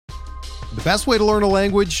The best way to learn a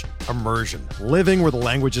language? Immersion. Living where the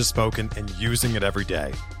language is spoken and using it every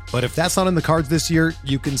day. But if that's not in the cards this year,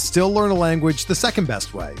 you can still learn a language the second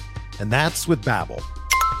best way, and that's with Babbel.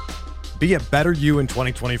 Be a better you in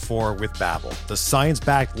 2024 with Babbel, the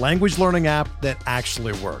science-backed language learning app that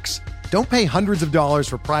actually works. Don't pay hundreds of dollars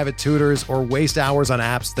for private tutors or waste hours on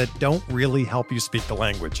apps that don't really help you speak the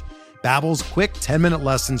language. Babbel's quick 10-minute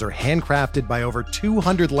lessons are handcrafted by over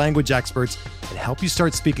 200 language experts and help you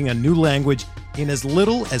start speaking a new language in as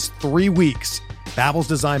little as 3 weeks. Babbel's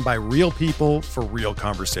designed by real people for real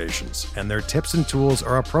conversations, and their tips and tools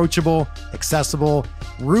are approachable, accessible,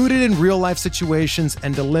 rooted in real-life situations,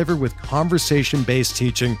 and delivered with conversation-based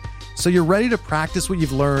teaching, so you're ready to practice what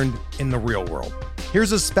you've learned in the real world.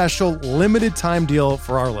 Here's a special limited-time deal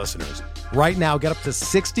for our listeners. Right now, get up to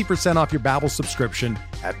 60% off your Babbel subscription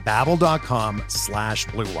at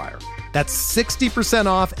babbel.com/Blue Wire. That's 60%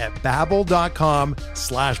 off at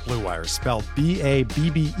babbel.com/Blue Wire, spelled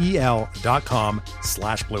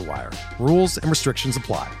BABBEL.com/Blue Wire. Rules and restrictions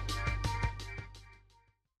apply.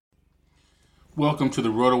 Welcome to the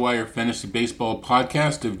RotoWire Fantasy Baseball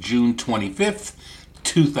Podcast of June 25th,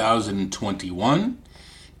 2021.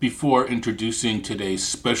 Before introducing today's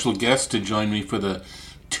special guest to join me for the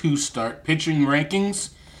two-start pitching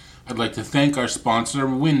rankings, I'd like to thank our sponsor,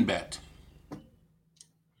 WynnBET.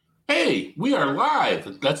 Hey, we are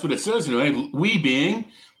live. That's what it says anyway. We being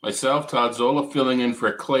myself, Todd Zola, filling in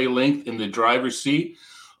for Clay Link in the driver's seat,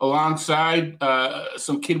 alongside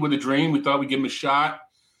some kid with a dream. We thought we'd give him a shot,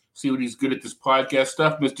 see what he's good at this podcast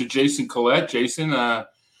stuff. Mr. Jason Collette. Jason, how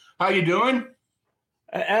you doing?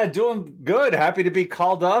 Doing good. Happy to be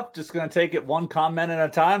called up. Just going to take it one comment at a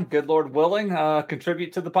time. Good Lord willing,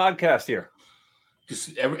 contribute to the podcast here.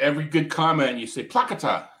 Just every good comment, you say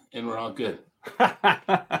Placata, and we're all good. You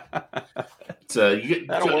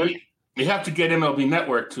have to get MLB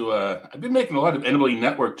Network to. I've been making a lot of MLB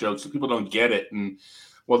Network jokes, so people don't get it, and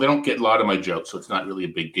well, they don't get a lot of my jokes, so it's not really a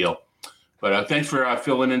big deal. But thanks for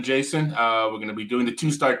filling in, Jason. We're going to be doing the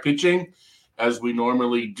two-start pitching as we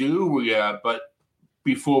normally do. But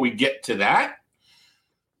before we get to that,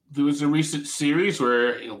 there was a recent series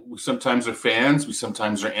where we sometimes are fans, we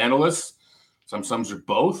sometimes are analysts, sometimes are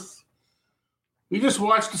both. We just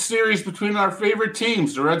watched a series between our favorite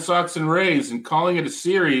teams, the Red Sox and Rays, and calling it a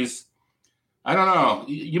series. I don't know.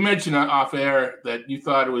 You mentioned off air that you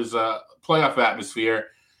thought it was a playoff atmosphere.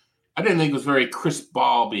 I didn't think it was very crisp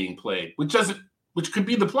ball being played, which could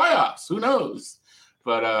be the playoffs. Who knows?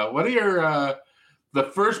 But what are your the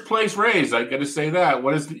first place Rays? I got to say that.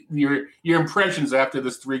 What is your impressions after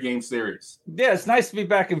this 3-game series? Yeah, it's nice to be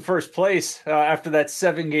back in first place after that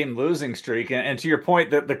 7-game losing streak. And to your point,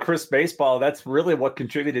 the crisp baseball, that's really what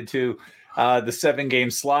contributed to the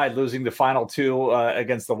 7-game slide, losing the final 2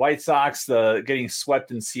 against the White Sox, getting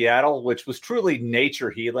swept in Seattle, which was truly nature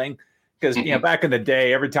healing. Because back in the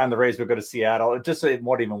day, every time the Rays would go to Seattle, it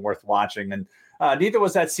wasn't even worth watching. And neither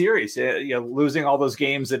was that series. Losing all those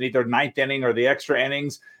games in either ninth inning or the extra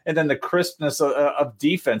innings, and then the crispness of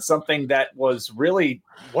defense, something that was really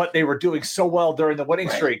what they were doing so well during the winning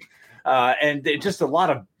streak. And just a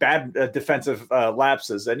lot of bad defensive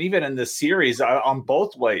lapses. And even in this series, on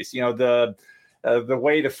both ways, the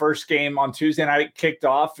way the first game on Tuesday night kicked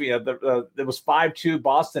off, it was 5-2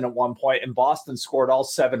 Boston at one point, and Boston scored all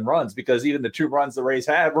 7 runs because even the 2 runs the Rays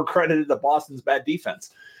had were credited to Boston's bad defense.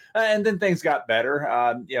 And then things got better.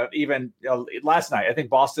 Even last night, I think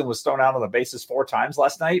Boston was thrown out on the bases 4 times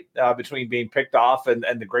last night between being picked off and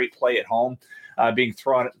the great play at home being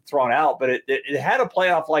thrown out. But it had a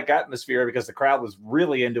playoff-like atmosphere because the crowd was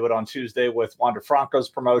really into it on Tuesday with Wander Franco's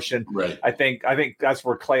promotion. Right. I think that's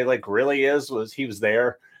where Clay Lake really he was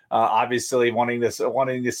there. Obviously wanting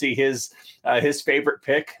to see his favorite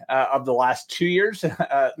pick of the last 2 years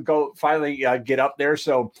go finally get up there.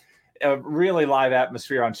 So a really live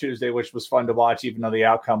atmosphere on Tuesday, which was fun to watch, even though the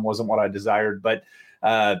outcome wasn't what I desired. But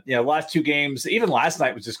last 2 games, even last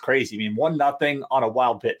night was just crazy. I mean, 1-0 on a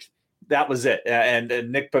wild pitch. That was it. And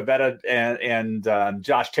Nick Pivetta and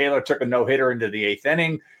Josh Taylor took a no-hitter into the 8th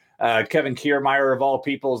inning. Kevin Kiermaier, of all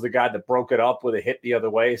people, is the guy that broke it up with a hit the other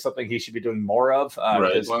way, something he should be doing more of.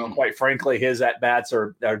 Because quite frankly, his at-bats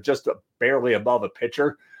are just barely above a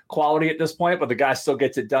pitcher quality at this point, but the guy still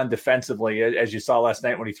gets it done defensively, as you saw last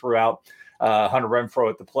night when he threw out Hunter Renfroe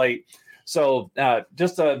at the plate. So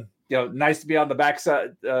just nice to be on the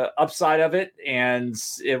backside, upside of it. And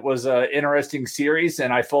it was an interesting series,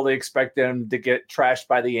 and I fully expect them to get trashed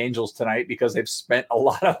by the Angels tonight because they've spent a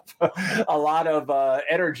lot of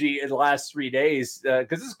energy in the last 3 days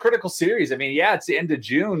because this is a critical series. I mean, it's the end of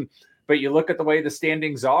June, But you look at the way the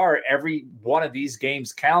standings are, every one of these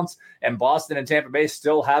games counts, and Boston and Tampa Bay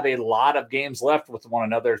still have a lot of games left with one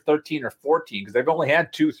another, 13 or 14, because they've only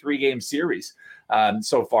had 2 3-game series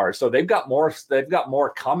so far. So they've got more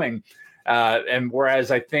coming. And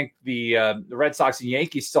whereas I think the Red Sox and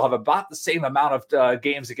Yankees still have about the same amount of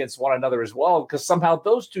games against one another as well, because somehow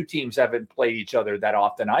those two teams haven't played each other that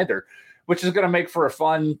often either, which is going to make for a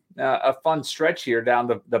fun stretch here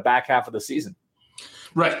down the back half of the season.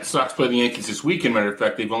 Right. Sox play the Yankees this weekend. Matter of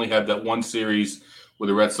fact, they've only had that one series where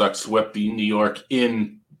the Red Sox swept the New York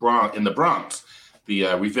in the Bronx.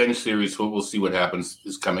 The revenge series, we'll see what happens,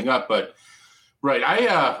 is coming up. But right,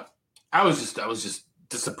 I was just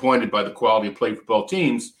disappointed by the quality of play for both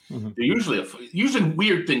teams. Mm-hmm. Usually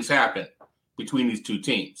weird things happen between these two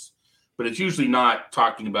teams, but it's usually not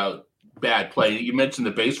talking about bad play. You mentioned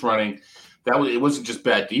the base running. It wasn't just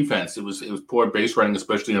bad defense. It was poor base running,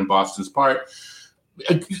 especially on Boston's part.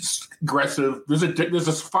 Aggressive. There's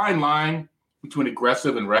a fine line between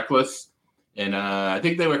aggressive and reckless, and I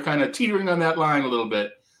think they were kind of teetering on that line a little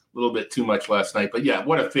bit too much last night. But yeah,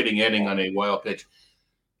 what a fitting ending on a wild pitch.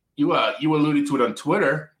 You alluded to it on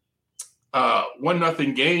Twitter.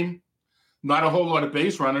 1-0 game. Not a whole lot of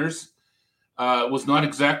base runners. Was not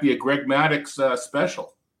exactly a Greg Maddux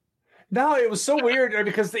special. No, it was so weird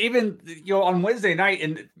because even on Wednesday night,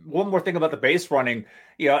 and one more thing about the base running,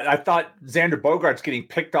 I thought Xander Bogaerts getting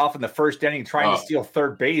picked off in the first inning trying to steal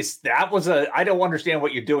third base. That was I don't understand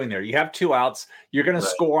what you're doing there. You have 2 outs. You're going to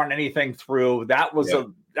score on anything through. That was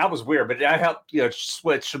weird, but that helped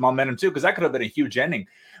switch momentum too, because that could have been a huge inning.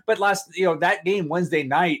 But that game Wednesday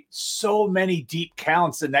night, so many deep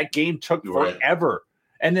counts, and that game took forever.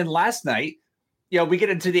 And then last night, we get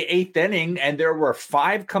into the 8th inning, and there were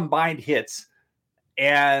 5 combined hits,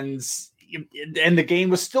 and the game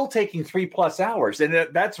was still taking 3+ hours. And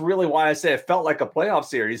that's really why I say it felt like a playoff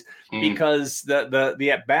series, because the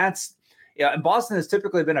at bats. Yeah, and Boston has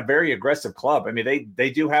typically been a very aggressive club. I mean, they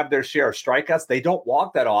do have their share of strikeouts. They don't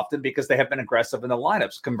walk that often because they have been aggressive in the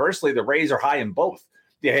lineups. Conversely, the Rays are high in both.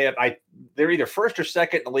 They're either first or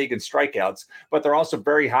second in the league in strikeouts, but they're also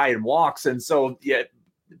very high in walks. And so,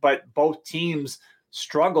 but both teams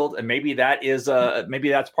struggled, and maybe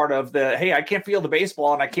that's part of the I can't feel the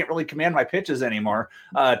baseball and I can't really command my pitches anymore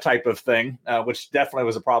type of thing, which definitely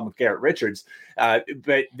was a problem with Garrett Richards.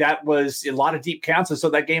 But that was a lot of deep counts, and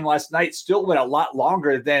so that game last night still went a lot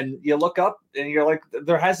longer than you look up and you're like,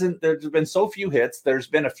 there's been so few hits, there's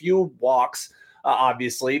been a few walks,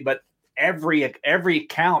 obviously, but every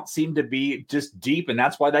count seemed to be just deep, and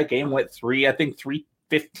that's why that game went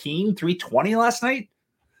 315, 320 last night.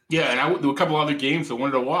 Yeah, and there were a couple other games I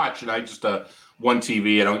wanted to watch, and I just one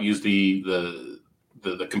TV. I don't use the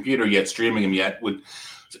computer yet, streaming them yet. I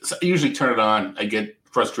usually turn it on. I get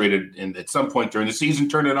frustrated, and at some point during the season,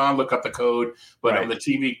 turn it on, look up the code. But I'm the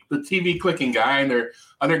TV clicking guy, and there are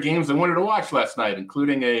other games I wanted to watch last night,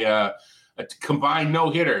 including a combined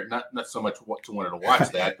no-hitter. Not so much what I wanted to watch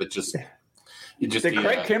that, but just did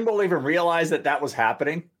Craig Kimbrell even realize that was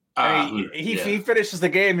happening? He finishes the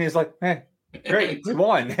game and he's like, "Hey, great, we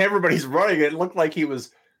won." Everybody's running. It looked like he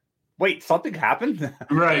was. Wait, something happened.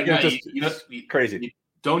 Right, crazy.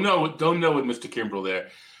 Don't know with Mr. Kimbrell there,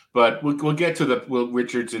 but we'll get to the Will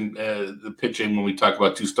Richards and the pitching when we talk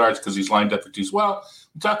about 2 starts, because he's lined up for 2. Well,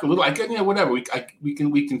 we'll talk a little. Whatever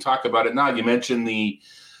we can talk about it now. You mentioned the.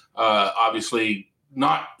 Obviously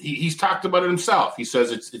not. He's talked about it himself. He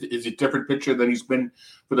says it's a different pitcher than he's been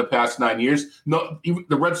for the past 9 years. No,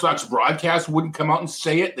 the Red Sox broadcast wouldn't come out and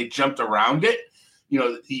say it. They jumped around it.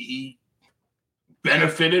 He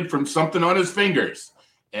benefited from something on his fingers,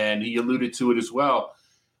 and he alluded to it as well.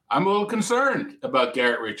 I'm a little concerned about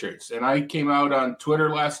Garrett Richards, and I came out on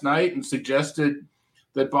Twitter last night and suggested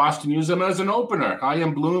that Boston use him as an opener.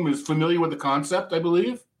 Chaim Bloom is familiar with the concept, I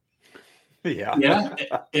believe. Yeah,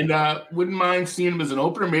 and wouldn't mind seeing him as an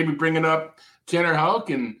opener. Maybe bringing up Tanner Houck,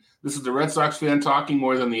 and this is the Red Sox fan talking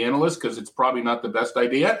more than the analyst, because it's probably not the best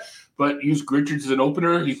idea. But use Richards as an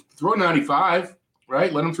opener. He's throw 95,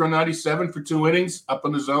 right? Let him throw 97 for 2 innings, up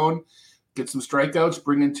on the zone, get some strikeouts,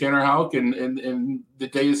 bring in Tanner Houck, and the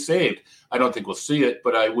day is saved. I don't think we'll see it,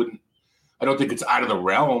 but I don't think it's out of the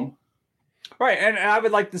realm. Right, and I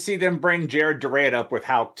would like to see them bring Jared Durant up with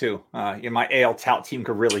Houck too. My AL tout team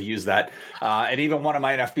could really use that, and even one of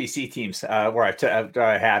my NFBC teams where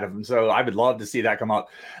I had him. So I would love to see that come up.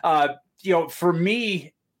 For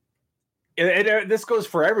me, this goes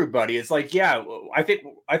for everybody. It's like, I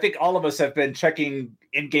think all of us have been checking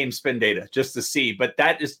in-game spin data just to see, but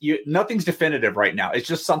that is nothing's definitive right now. It's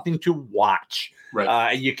just something to watch.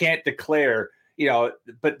 Right, and you can't declare.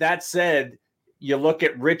 But that said, you look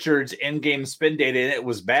at Richards' in-game spin data and it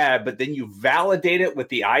was bad, but then you validate it with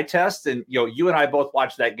the eye test. And, you and I both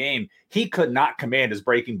watched that game. He could not command his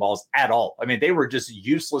breaking balls at all. I mean, they were just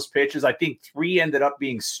useless pitches. I think 3 ended up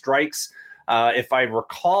being strikes. If I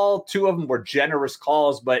recall, 2 of them were generous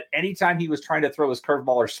calls, but anytime he was trying to throw his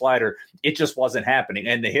curveball or slider, it just wasn't happening.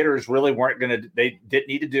 And the hitters really they didn't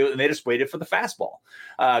need to do it, and they just waited for the fastball.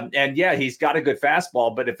 And yeah, he's got a good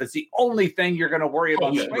fastball, but if it's the only thing you're going to worry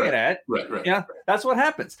about swinging at, yeah, that's what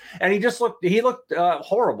happens. And he looked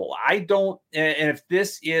horrible. I don't, and if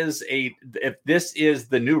this is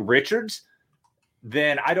the new Richards,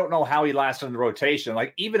 then I don't know how he lasts in the rotation.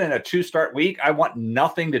 Like, even in a 2-start week, I want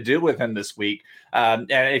nothing to do with him this week. And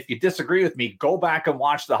if you disagree with me, go back and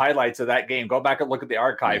watch the highlights of that game. Go back and look at the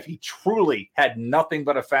archive. He truly had nothing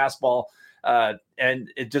but a fastball.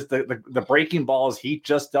 And it just the breaking balls, he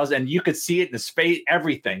just does. And you could see it in his face,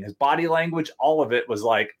 everything, his body language, all of it was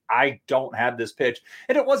like, I don't have this pitch.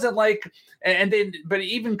 And it wasn't like, but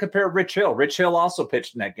even compare Rich Hill. Rich Hill also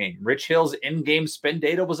pitched in that game. Rich Hill's in-game spin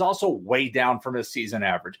data was also way down from his season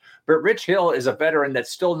average. But Rich Hill is a veteran that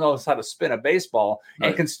still knows how to spin a baseball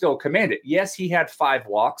and can still command it. Yes, he had 5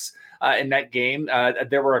 walks in that game.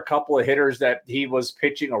 There were a couple of hitters that he was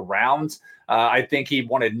pitching around. I think he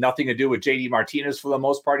wanted nothing to do with JD Martinez for the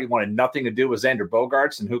most part. He wanted nothing to do with Xander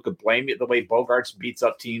Bogaerts, and who could blame you, the way Bogaerts beats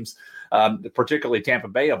up teams, particularly Tampa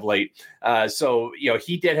Bay of late. So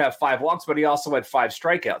he did have 5 walks, but he also had 5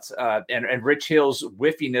 strikeouts. And Rich Hill's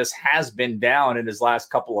whiffiness has been down in his last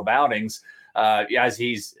couple of outings as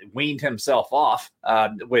he's weaned himself off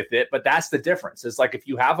with it. But that's the difference. It's like, if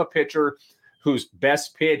you have a pitcher whose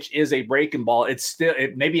best pitch is a breaking ball,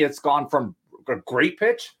 maybe it's gone from a great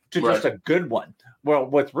pitch to just a good one. Well,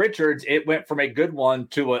 with Richards, it went from a good one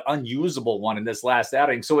to an unusable one in this last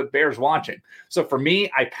outing. So it bears watching. So for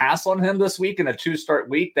me, I pass on him this week in a 2-start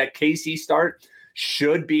week. That KC start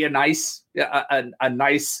should be a nice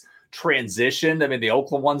transition. I mean, the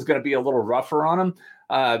Oakland one's going to be a little rougher on him.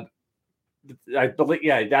 I believe,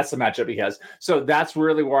 that's the matchup he has. So that's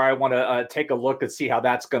really where I want to take a look and see how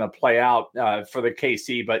that's going to play out for the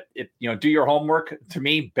KC. But do your homework. To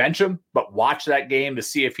me, bench him, but watch that game to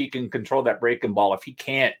see if he can control that breaking ball. If he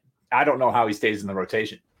can't, I don't know how he stays in the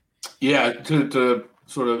rotation. Yeah, to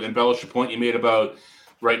sort of embellish the point you made about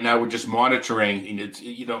right now, we're just monitoring, and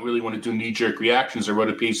you don't really want to do knee-jerk reactions. I wrote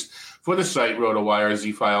a piece for the site, RotoWire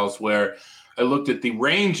Z-Files, where I looked at the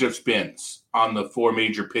range of spins on the 4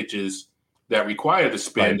 major pitches that require the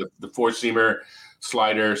spin, the 4-seamer,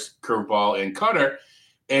 sliders, curveball, and cutter.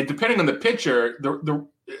 And depending on the pitcher, the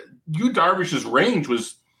Yu Darvish's range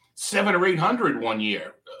was 700 or 800 one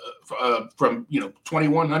year, from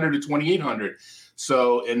 2100 to 2800.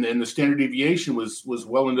 So, and the standard deviation was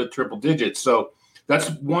well into triple digits. So that's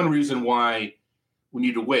one reason why we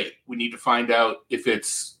need to wait. We need to find out if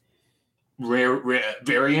it's rare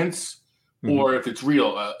variance or if it's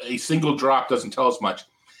real. A single drop doesn't tell us much.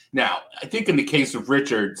 Now, I think in the case of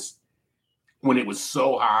Richards, when it was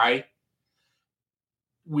so high,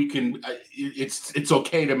 we can. It's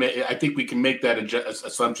okay to make. I think we can make that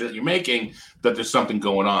assumption that you're making, that there's something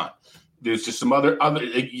going on. There's just some other.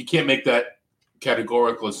 You can't make that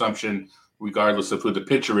categorical assumption regardless of who the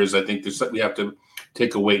pitcher is. I think we have to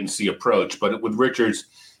take a wait and see approach. But with Richards,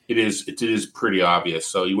 it is pretty obvious.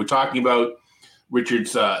 So you were talking about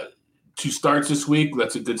Richards' 2 starts this week.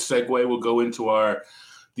 That's a good segue. We'll go into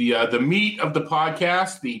the meat of the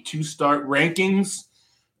podcast, the 2-start rankings.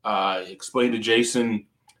 Explain to Jason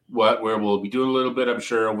where we'll be doing a little bit. I'm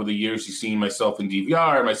sure over the years you've seen myself and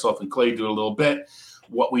DVR, myself and Clay do a little bit.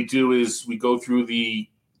 What we do is we go through the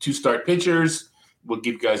 2-start pitchers. We'll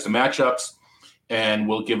give you guys the matchups, and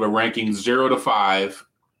we'll give a ranking 0 to 5.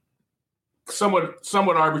 Somewhat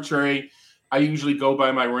arbitrary. I usually go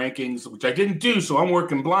by my rankings, which I didn't do, so I'm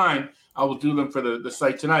working blind. I will do them for the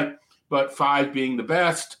site tonight. But 5 being the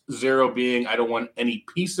best, 0 being I don't want any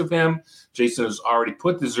piece of him. Jason has already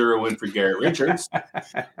put the 0 in for Garrett Richards.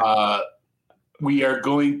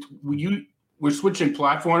 We're switching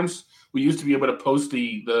platforms. We used to be able to post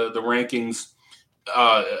the rankings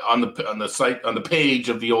on the site, on the page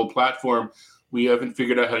of the old platform. We haven't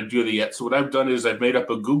figured out how to do that yet. So what I've done is I've made up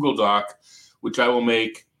a Google Doc, which I will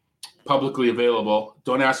make publicly available.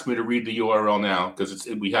 Don't ask me to read the URL now, because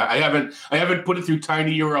I haven't put it through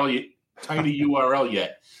tiny URL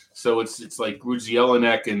yet. So it's like Rudy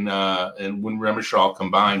Jelinek and Win Remishal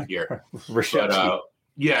combined here. But,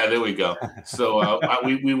 yeah, there we go. So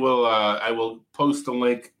I will post a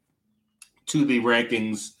link to the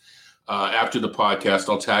rankings after the podcast.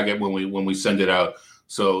 I'll tag it when we send it out.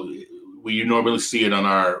 So you normally see it on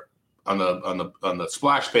the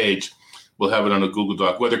splash page. we'll have it on a Google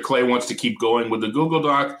Doc. Whether Clay wants to keep going with the Google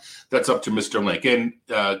Doc, that's up to Mr. Link. And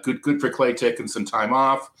good for Clay taking some time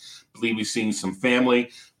off. I believe he's seeing some family.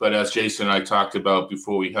 But as Jason and I talked about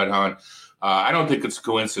before we head on, I don't think it's a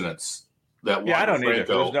coincidence. I don't either.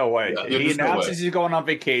 There's no way. He announces he's going on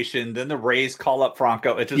vacation. Then the Rays call up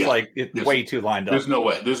Franco. It's just it's way too lined up. There's no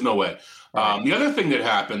way. Right. The other thing that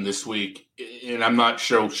happened this week, and I'm not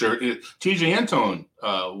sure, TJ Antone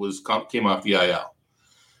came off the IL.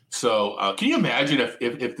 So can you imagine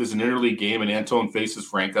if there's an interleague game and Antone faces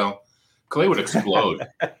Franco? Clay would explode.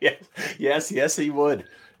 Yes, he would.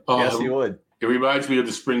 Yes, he would. It reminds me of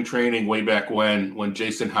the spring training way back when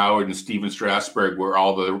Jason Howard and Steven Strasburg were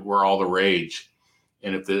all the rage.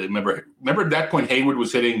 And if remember at that point Hayward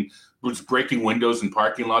was breaking windows in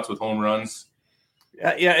parking lots with home runs.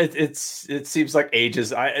 Yeah, it seems like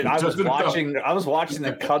ages. I was watching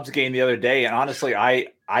the Cubs game the other day, and honestly, I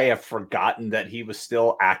have forgotten that he was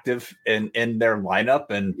still active in their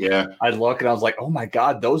lineup. And I look and I was like, oh my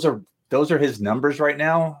God, those are his numbers right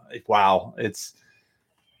now. Wow,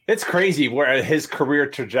 it's crazy where his career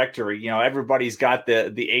trajectory, everybody's got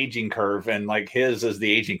the aging curve, and like his is the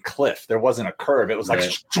aging cliff. There wasn't a curve. It was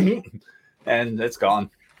like, and it's gone.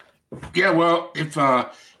 Yeah. Well,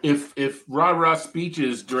 if rah-rah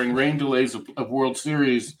speeches during rain delays of World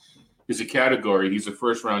Series is a category, he's a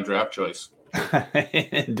first round draft choice.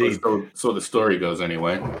 Indeed. So the story goes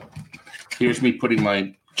anyway. Here's me putting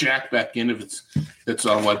my jack back in that's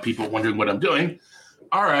all why people wondering what I'm doing.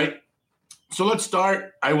 All right. So let's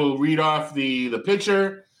start. I will read off the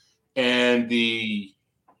pitcher and the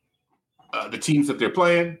teams that they're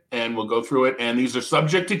playing, and we'll go through it. And these are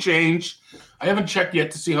subject to change. I haven't checked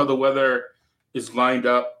yet to see how the weather is lined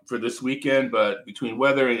up for this weekend, but between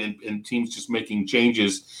weather and teams just making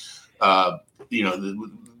changes,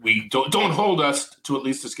 we don't hold us to at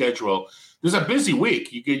least the schedule. There's a busy week.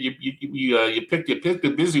 You picked a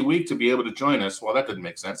busy week to be able to join us. Well, that didn't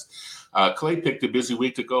make sense. Clay picked a busy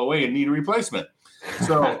week to go away and need a replacement.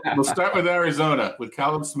 So we'll start with Arizona with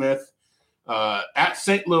Callum Smith at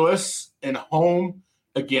St. Louis and home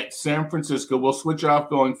against San Francisco. We'll switch off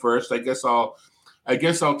going first. I guess I'll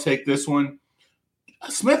take this one.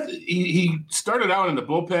 Smith, he started out in the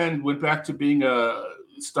bullpen, went back to being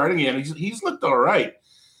starting in. He's looked all right.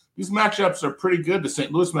 These matchups are pretty good. The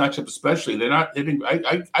St. Louis matchup, especially, they're not hitting.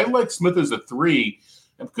 I like Smith as a 3.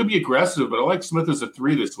 It could be aggressive, but I like Smith as a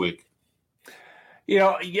 3 this week.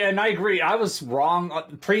 And I agree. I was wrong.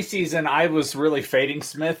 Preseason, I was really fading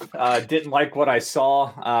Smith. Didn't like what I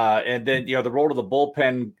saw. And then, the role of the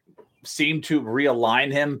bullpen seemed to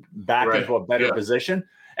realign him back into a better position.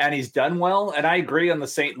 And he's done well. And I agree on the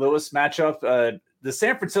St. Louis matchup. The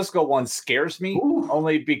San Francisco one scares me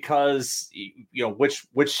only because,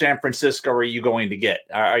 which San Francisco are you going to get?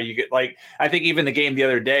 Are you like, I think even the game the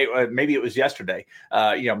other day, maybe it was yesterday,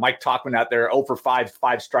 Mike Tauchman out there 0 for 5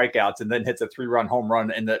 strikeouts and then hits a 3-run home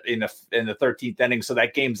run in the 13th inning. So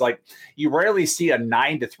that game's like, you rarely see a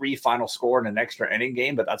 9-3 final score in an extra inning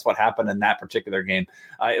game, but that's what happened in that particular game.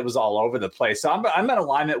 It was all over the place. So I'm in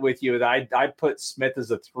alignment with you that I put Smith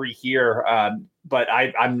as a 3 here. But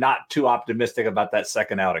I'm not too optimistic about that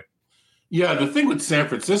second outing. Yeah, the thing with San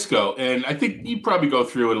Francisco, and I think you probably go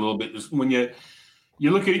through it a little bit, is when you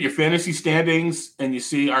look at your fantasy standings and you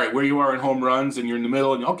see, all right, where you are in home runs, and you're in the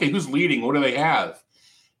middle, and okay, who's leading? What do they have?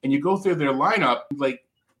 And you go through their lineup, like,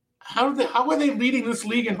 how are they leading this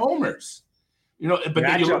league in homers? But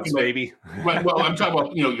then you're looking baby. Right, well, I'm talking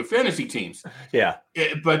about your fantasy teams. Yeah.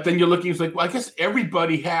 But then you're looking, it's like, well, I guess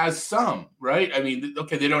everybody has some, right? I mean,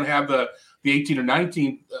 okay, they don't have the 18 or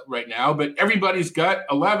 19 right now, but everybody's got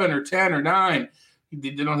 11 or 10 or 9. They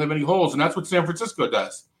don't have any holes, and that's what San Francisco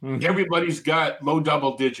does. Mm-hmm. Everybody's got low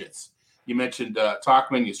double digits. You mentioned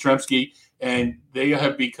Tauchman, Yastrzemski, and they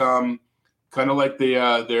have become kind of like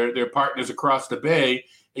their partners across the bay,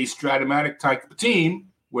 a Stratomatic type of team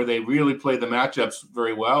where they really play the matchups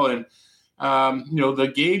very well. And,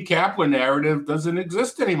 the Gabe Kapler narrative doesn't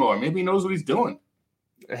exist anymore. Maybe he knows what he's doing.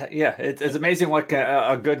 Yeah, it's amazing what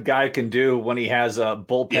a good guy can do when he has a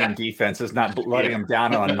bullpen defense. Is not letting him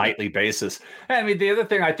down on a nightly basis. I mean, the other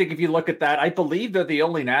thing, I think if you look at that, I believe they're the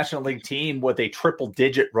only National League team with a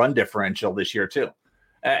triple-digit run differential this year, too.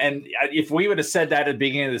 And if we would have said that at the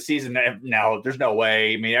beginning of the season, no, there's no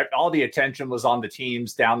way. I mean, all the attention was on the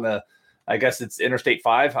teams down I guess it's Interstate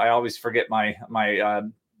 5. I always forget my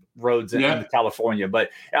roads in California, but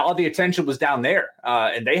all the attention was down there,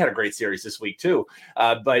 and they had a great series this week too.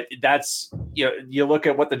 But that's you look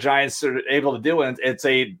at what the Giants are able to do, and it's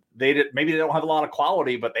a maybe they don't have a lot of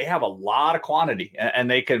quality, but they have a lot of quantity, and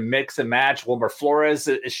they can mix and match. Wilmer Flores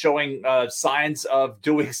is showing signs of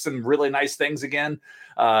doing some really nice things again.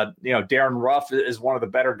 Darren Ruff is one of the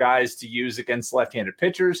better guys to use against left-handed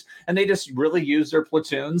pitchers, and they just really use their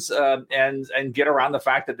platoons and get around the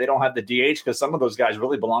fact that they don't have the DH, because some of those guys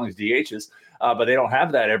really belong as DHs, but they don't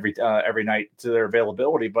have that every night to their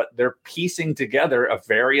availability. But they're piecing together a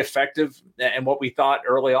very effective, and what we thought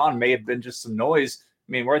early on may have been just some noise.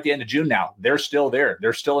 I mean, we're at the end of June now. They're still there.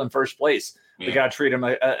 They're still in first place. Yeah. We got to treat them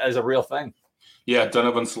as a real thing. Yeah,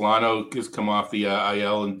 Donovan Solano has come off the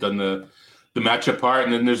IL and done the matchup part,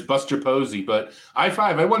 and then there's Buster Posey. But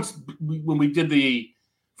when we did the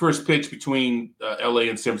first pitch between LA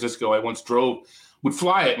and San Francisco, I once would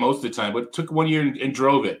fly it most of the time, but took 1 year and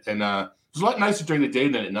drove it. And it was a lot nicer during the day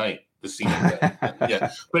than at night, the scene.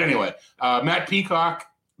 Yeah. But anyway, Matt Peacock,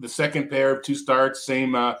 the second pair of 2 starts,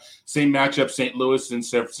 same matchup, St. Louis and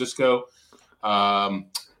San Francisco.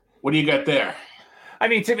 What do you got there? I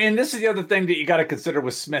mean, Tim, and this is the other thing that you got to consider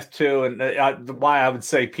with Smith too, and why I would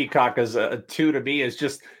say Peacock is a 2 to me is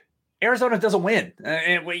just Arizona doesn't win,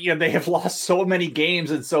 and they have lost so many games,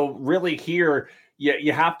 and so really here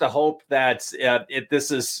you have to hope that if this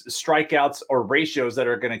is strikeouts or ratios that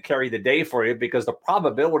are going to carry the day for you, because the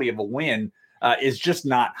probability of a win is just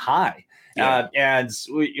not high. Yeah.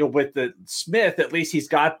 With the Smith, at least he's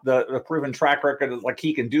got the proven track record, like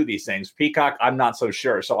he can do these things. Peacock, I'm not so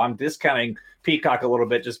sure. So I'm discounting Peacock a little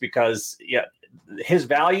bit just because, his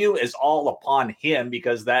value is all upon him,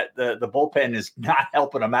 because that the bullpen is not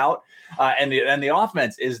helping him out, and the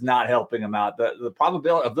offense is not helping him out. The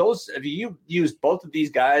probability of those, if you use both of these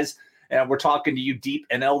guys, and we're talking to you deep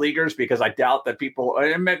NL leaguers, because I doubt that people,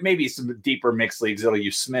 maybe some deeper mixed leagues that'll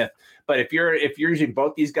use Smith. But if you're using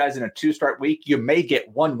both these guys in a 2-start week, you may get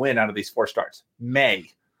 1 win out of these 4 starts.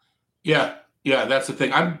 Yeah, that's the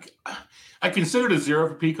thing. I considered a 0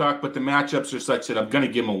 for Peacock, but the matchups are such that I'm going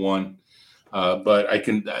to give him a 1. But I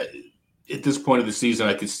can, at this point of the season,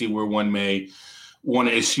 I can see where one may want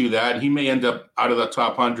to issue that. He may end up out of the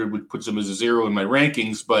top 100, which puts him as a 0 in my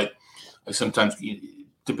rankings. But I sometimes,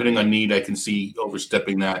 depending on need, I can see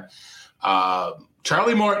overstepping that.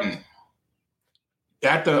 Charlie Morton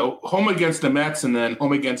at the home against the Mets and then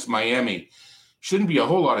home against Miami. Shouldn't be a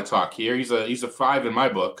whole lot of talk here. He's a 5 in my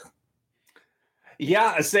book.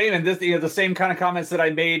 Yeah, same. And this, the same kind of comments that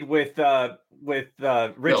I made with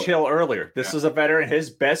Rich Hill earlier. This is a veteran.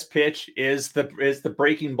 His best pitch is the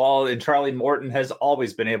breaking ball, and Charlie Morton has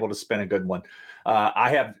always been able to spin a good one.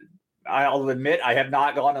 I'll admit I have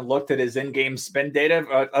not gone and looked at his in-game spin data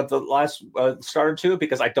of the last start or two,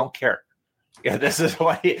 because I don't care. Yeah, this is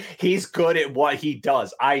why he's good at what he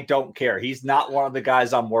does. I don't care. He's not one of the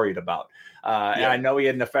guys I'm worried about. And I know he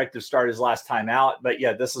had an effective start his last time out, but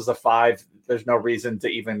this is a 5. There's no reason to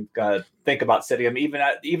even think about sitting him, even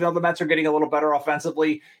though the Mets are getting a little better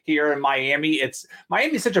offensively here in Miami.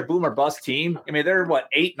 Miami's such a boom or bust team. I mean, they're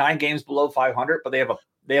 8-9 games below 500, but they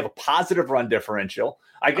have a positive run differential.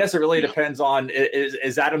 I guess it really depends on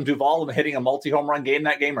is Adam Duvall hitting a multi-home run game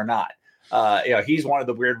that game or not. He's one of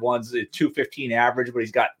the weird ones, 215 average, but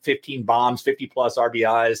he's got 15 bombs, 50 plus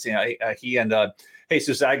RBIs. He and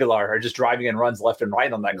Jesus Aguilar are just driving in runs left and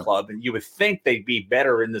right on that club. And you would think they'd be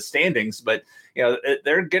better in the standings, but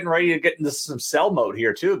they're getting ready to get into some sell mode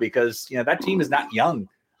here too, because that team is not young.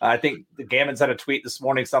 I think the Gammon's had a tweet this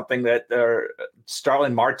morning, something that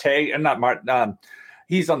Starlin Marte, and not Marte,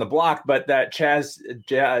 he's on the block, but that Jazz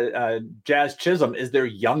Chisholm is their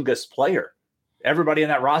youngest player. Everybody in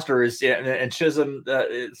that roster is, and Chisholm,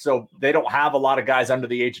 so they don't have a lot of guys under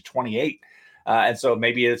the age of 28. And so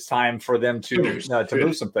maybe it's time for them to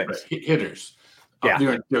move some things. Hitters.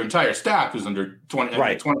 Yeah. Their entire staff is under 20.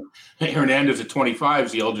 Right. 20. Hernandez at 25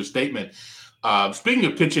 is the elder statement. Speaking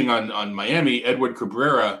of pitching on Miami, Edward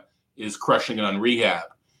Cabrera is crushing it on rehab,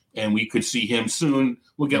 and we could see him soon.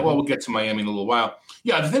 We'll get to Miami in a little while.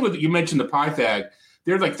 Yeah, the thing with you mentioned the Pythag,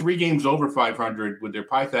 they're like 3 games over 500 with their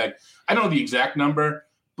Pythag. I don't know the exact number,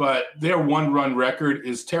 but their 1-run record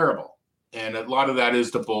is terrible, and a lot of that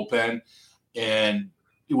is the bullpen. And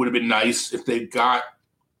it would have been nice if they got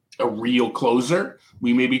a real closer.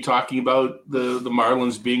 We may be talking about the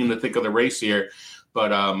Marlins being in the thick of the race here,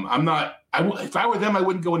 but I'm not. If I were them, I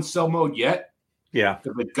wouldn't go in sell mode yet. Yeah,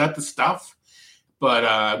 because they got the stuff, but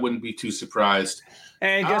I wouldn't be too surprised.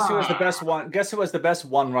 And guess who has the best one? Guess who has the best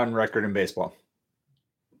 1-run record in baseball?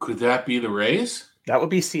 Could that be the Rays? That would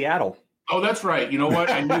be Seattle. Oh, that's right. You know what?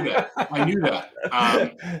 I knew that.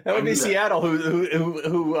 That would be Seattle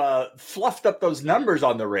who fluffed up those numbers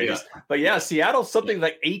on the Rays. Yeah. But Seattle's something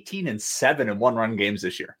like 18-7 in 1-run games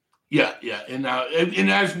this year. Yeah, and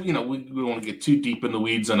as we don't want to get too deep in the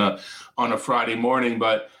weeds on a Friday morning,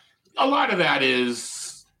 but a lot of that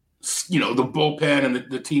is the bullpen and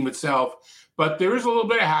the team itself. But there is a little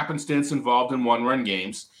bit of happenstance involved in one-run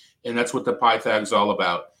games, and that's what the Pythag's all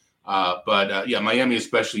about. Miami,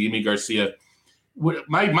 especially Yimi Garcia.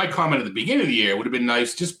 My comment at the beginning of the year would have been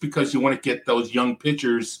nice, just because you want to get those young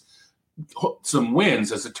pitchers some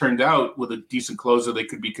wins. As it turned out, with a decent closer, they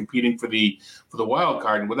could be competing for the wild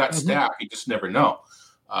card. And with that staff, you just never know.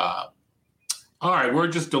 All right, we're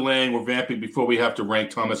just delaying. We're vamping before we have to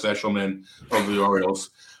rank Thomas Eshelman over the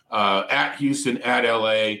Orioles. At Houston, at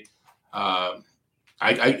LA.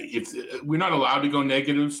 If we're not allowed to go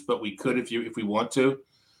negatives, but we could if we want to.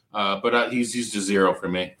 But he's a 0 for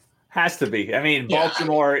me. Has to be. I mean,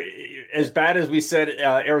 Baltimore, as bad as we said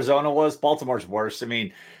Arizona was, Baltimore's worse. I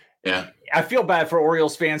mean, yeah, I feel bad for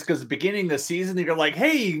Orioles fans because at the beginning of the season, you're like,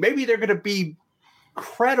 hey, maybe they're going to be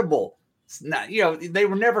credible. It's not, they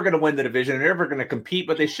were never going to win the division. They're never going to compete,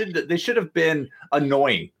 but they should have been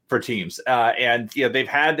annoying for teams. And they've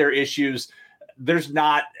had their issues. There's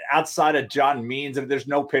not, outside of John Means, and there's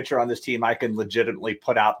no pitcher on this team I can legitimately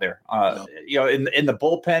put out there. No. In the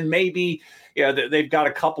bullpen, maybe they've got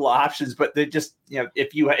a couple of options, but they just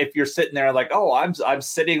if you're sitting there like, oh, I'm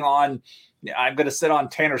sitting on. I'm going to sit on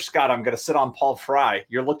Tanner Scott. I'm going to sit on Paul Fry.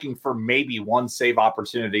 You're looking for maybe one save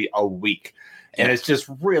opportunity a week. And it's just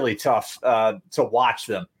really tough to watch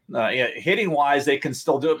them. Hitting wise, they can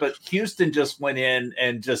still do it. But Houston just went in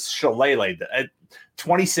and just shillelagh'd.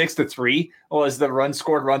 26-3 was the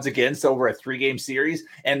runs against over a 3-game series.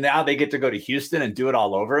 And now they get to go to Houston and do it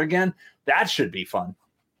all over again. That should be fun.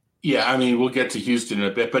 Yeah, I mean, we'll get to Houston in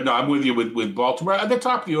a bit. But no, I'm with you with Baltimore. At the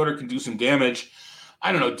top of the order can do some damage.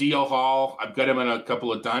 I don't know, DL Hall. I've got him in a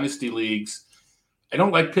couple of dynasty leagues. I don't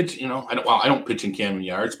like pitch. I don't pitch in Camden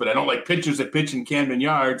Yards, but I don't like pitchers that pitch in Camden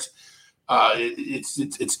Yards.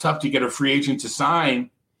 It's tough to get a free agent to sign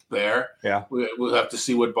there. Yeah, we'll have to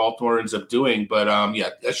see what Baltimore ends up doing. But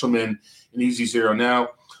Eshelman, an easy 0 now.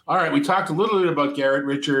 All right, we talked a little bit about Garrett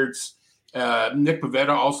Richards. Nick Pivetta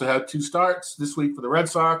also had 2 starts this week for the Red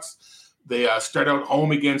Sox. They start out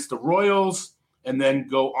home against the Royals, and then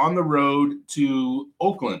go on the road to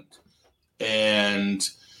Oakland. And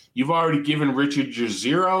you've already given Richard your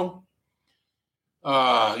 0.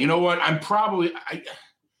 You know what?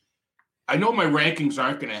 I know my rankings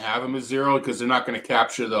aren't going to have him as 0 because they're not going to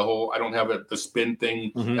capture the whole, I don't have the spin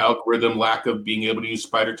thing, algorithm, lack of being able to use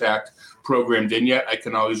SpiderTac programmed in yet. I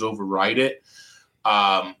can always override it.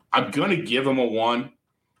 I'm going to give him a 1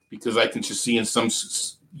 because I can just see in some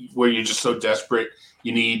where you're just so desperate,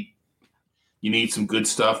 you need some good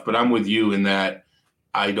stuff, but I'm with you in that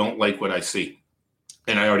I don't like what I see.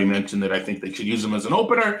 And I already mentioned that I think they should use him as an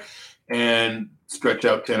opener and stretch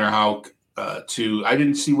out Tanner Houck I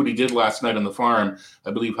didn't see what he did last night on the farm.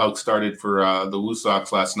 I believe Houck started for the Woo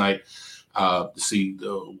Sox last night to see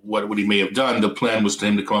what he may have done. The plan was for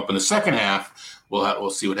him to come up in the second half. We'll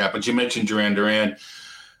see what happens. You mentioned Duran Duran.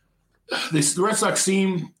 The Red Sox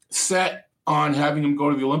seem set on having him go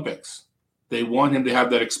to the Olympics. They want him to have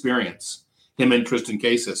that experience. Him and Tristan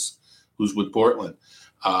Casas, who's with Portland.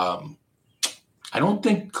 I don't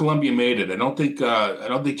think Columbia made it. I don't think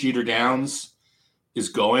Jeter Downs is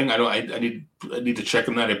going. I need to check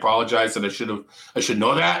on that. I apologize that I should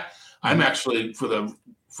know that. I'm actually for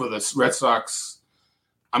the Red Sox.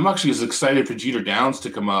 I'm actually as excited for Jeter Downs to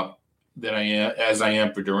come up as I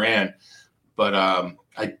am for Duran. But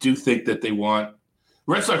I do think that they want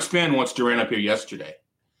Red Sox fan wants Duran up here yesterday.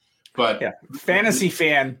 But fantasy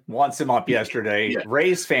fan wants him up yesterday. Yeah.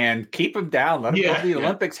 Rays fan, keep him down. Let him go to the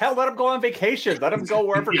Olympics. Hell, let him go on vacation. Let him go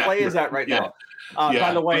wherever Clay is at right now.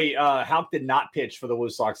 By the way, Houck did not pitch for the Woo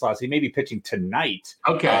Sox last. He may be pitching tonight.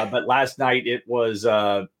 Okay. But last night it was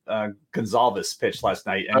Gonzalez pitched last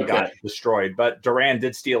night and got destroyed. But Duran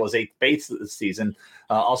did steal his 8th base this season.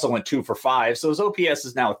 Also went 2 for 5. So his OPS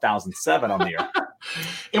is now 1,007 on the year.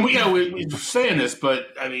 And we're saying this, but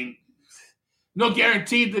I mean, no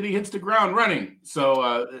guarantee that he hits the ground running.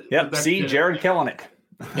 So, see Jared Kelenic.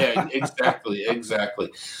 Yeah, exactly.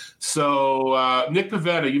 So, Nick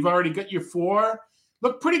Pivetta, you've already got your 4.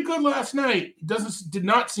 Looked pretty good last night. Did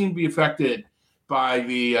not seem to be affected by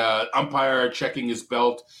the umpire checking his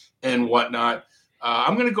belt and whatnot.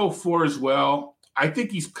 I'm going to go 4 as well. I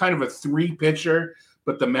think he's kind of a 3 pitcher,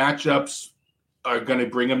 but the matchups are going to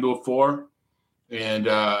bring him to a 4, and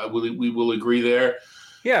we will agree there.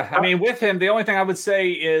 Yeah, I mean, with him, the only thing I would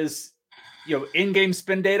say is, in-game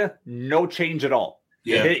spin data, no change at all.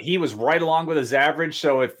 Yeah. He was right along with his average.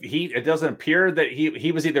 So it doesn't appear that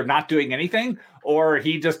he was either not doing anything or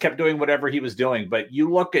he just kept doing whatever he was doing. But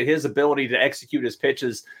you look at his ability to execute his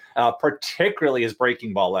pitches, particularly his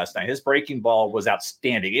breaking ball last night. His breaking ball was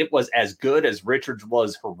outstanding. It was as good as Richards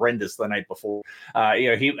was horrendous the night before.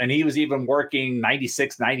 He was even working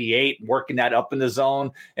 96, 98, working that up in the zone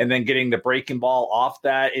and then getting the breaking ball off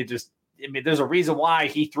that. There's a reason why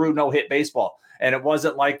he threw no-hit baseball. And it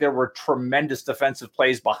wasn't like there were tremendous defensive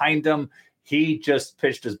plays behind him. He just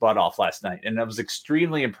pitched his butt off last night. And I was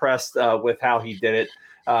extremely impressed with how he did it.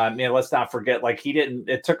 Let's not forget,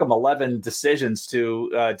 it took him 11 decisions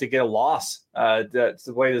to get a loss. The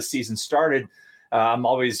way the season started. I'm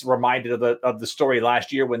always reminded of the story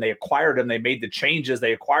last year when they acquired him. They made the changes.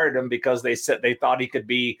 They acquired him because they said they thought he could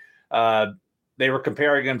be, they were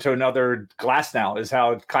comparing him to another Glasnow, is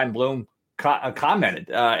how Kyle Bloom commented.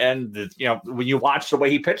 When you watched the way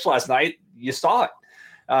he pitched last night, you saw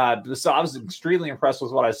it. So I was extremely impressed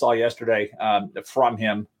with what I saw yesterday from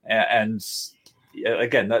him. And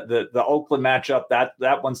again, the Oakland matchup,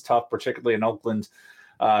 that one's tough, particularly in Oakland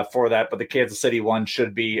for that. But the Kansas City one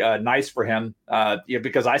should be nice for him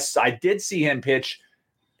because I did see him pitch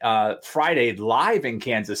Friday live in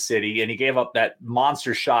Kansas City, and he gave up that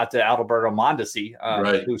monster shot to Adalberto Mondesi,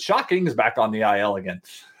 who's shocking, is back on the IL again.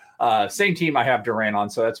 Same team I have Duran on,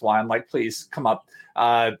 so that's why I'm like, please come up.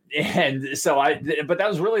 But that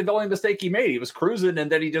was really the only mistake he made. He was cruising,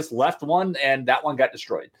 and then he just left one, and that one got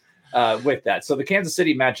destroyed with that. So the Kansas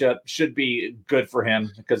City matchup should be good for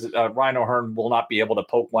him because Ryan O'Hearn will not be able to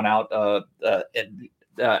poke one out of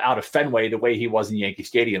Fenway the way he was in Yankee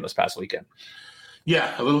Stadium this past weekend.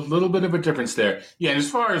 Yeah, a little bit of a difference there. Yeah, and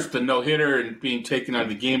as far as the no-hitter and being taken out of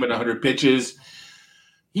the game at 100 pitches,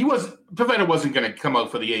 Pivetta wasn't going to come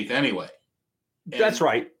out for the 8th anyway. That's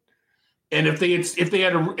right. And if they had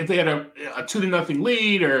a 2-0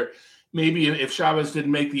 lead, or maybe if Chavez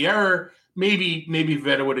didn't make the error, maybe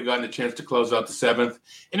Pivetta would have gotten a chance to close out the 7th.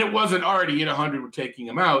 And it wasn't already at 100 with taking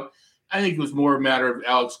him out. I think it was more a matter of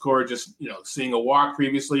Alex Cora just seeing a walk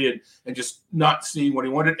previously and just not seeing what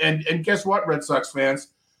he wanted. And guess what, Red Sox fans,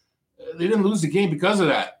 they didn't lose the game because of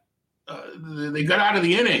that. They got out of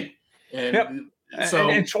the inning. And yep.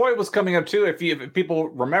 And Troy was coming up too. If people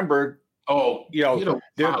remember,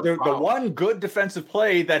 the one good defensive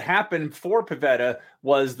play that happened for Pivetta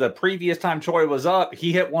was the previous time Troy was up.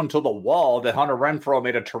 He hit one to the wall that Hunter Renfroe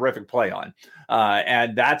made a terrific play on,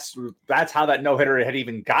 and that's how that no hitter had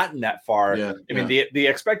even gotten that far. Yeah, I mean, the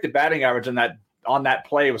expected batting average on that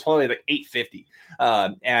play was probably like 850,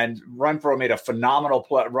 and Renfroe made a phenomenal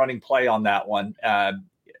running play on that one.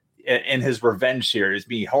 In his revenge series,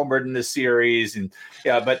 being homered in this series,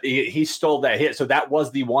 but he stole that hit. So that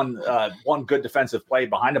was the one good defensive play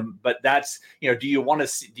behind him. But that's do you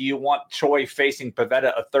want Choi facing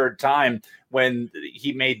Pivetta a third time when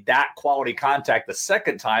he made that quality contact the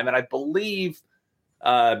second time? And I believe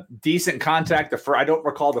decent contact. I don't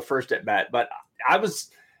recall the first at bat, but I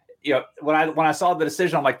was. When I saw the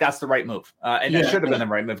decision, I'm like, that's the right move. And it should have been the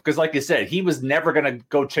right move. Because like you said, he was never going to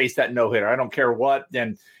go chase that no-hitter. I don't care what.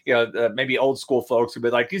 And, maybe old school folks would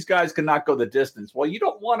be like, these guys cannot go the distance. Well, you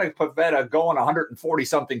don't want a Pivetta going 140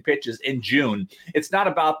 something pitches in June. It's not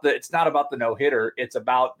about the no-hitter. It's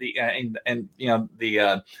about the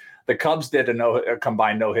Cubs did a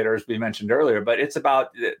combined no-hitter, as we mentioned earlier, but it's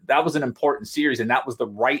about that was an important series, and that was the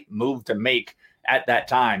right move to make at that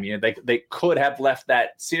time. They could have left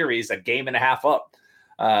that series a game and a half up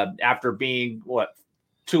after being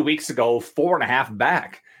 2 weeks ago 4.5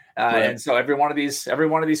 back. Right. And so every one of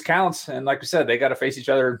these counts. And like we said, they got to face each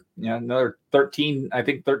other, another 13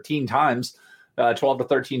 times, 12 to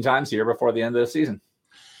 13 times here before the end of the season.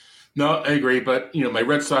 No, I agree. But, my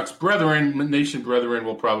Red Sox nation brethren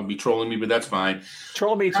will probably be trolling me, but that's fine.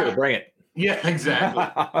 Troll me too. Bring it. Yeah, exactly.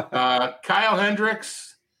 Kyle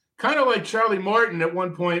Hendricks, kind of like Charlie Morton at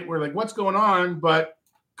one point, we're like, what's going on? But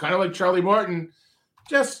kind of like Charlie Morton,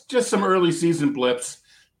 just some early season blips.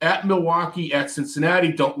 At Milwaukee, at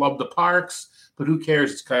Cincinnati, don't love the parks, but who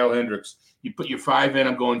cares? It's Kyle Hendricks. You put your 5 in,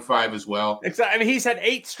 I'm going 5 as well. Exactly. I mean, he's had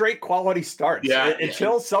 8 straight quality starts. Yeah.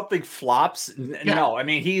 Until something flops. No, I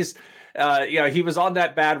mean, he's, he was on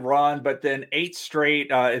that bad run, but then 8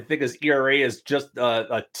 straight. I think his ERA is just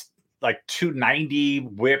like 290,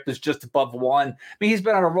 whip is just above 1. I mean, he's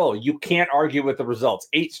been on a roll. You can't argue with the results.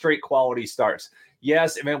 8 straight quality starts.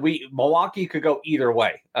 Yes, I mean, Milwaukee could go either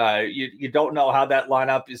way. You don't know how that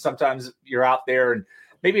lineup is. Sometimes you're out there and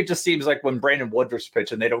Maybe it just seems like when Brandon Woodruff's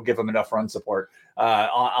pitching, they don't give him enough run support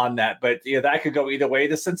on that. But that could go either way.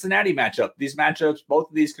 The Cincinnati matchup, these matchups, both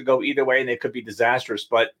of these could go either way, and they could be disastrous.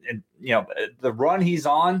 But the run he's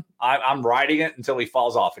on, I'm riding it until he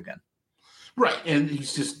falls off again. Right, and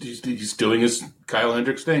he's doing his Kyle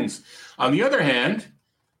Hendricks things. On the other hand,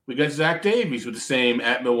 we got Zach Davies with the same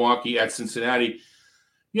at Milwaukee, at Cincinnati.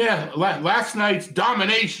 Yeah, last night's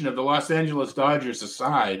domination of the Los Angeles Dodgers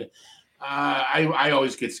aside, I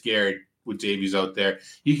always get scared with Davies out there.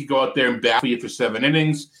 He could go out there and bat for you for 7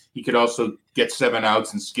 innings. He could also get 7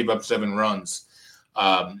 outs and give up 7 runs.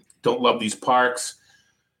 Don't love these parks.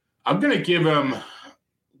 I'm gonna give him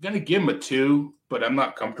a 2, but I'm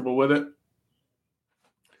not comfortable with it.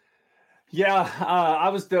 Yeah, I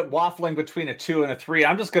was waffling between a 2 and a 3.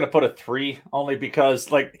 I'm just going to put a 3 only because,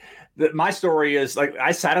 my story is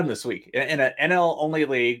I sat him this week in an NL only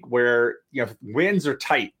league where wins are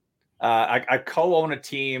tight. I co-own a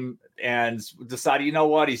team and decided, you know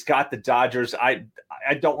what, he's got the Dodgers. I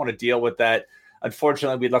don't want to deal with that.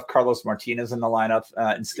 Unfortunately, we left Carlos Martinez in the lineup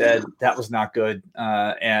instead. That was not good.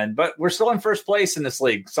 But we're still in first place in this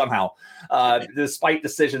league somehow, despite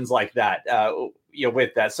decisions like that.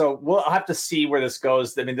 With that, so we'll have to see where this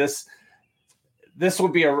goes. I mean, this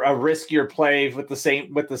would be a riskier play with the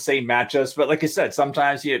same matchups. But like I said,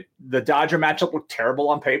 sometimes the Dodger matchup looked terrible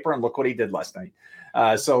on paper, and look what he did last night.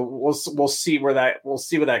 So we'll see where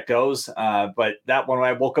that goes. But that one, when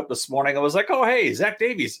I woke up this morning, I was like, oh hey, Zach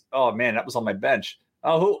Davies. Oh man, that was on my bench.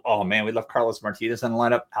 Oh man, we left Carlos Martinez in the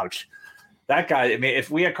lineup. Ouch. That guy. I mean,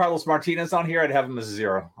 if we had Carlos Martinez on here, I'd have him as a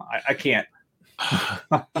 0. I can't.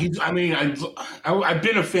 I've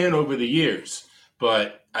been a fan over the years,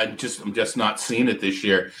 but I'm just not seeing it this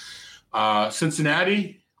year.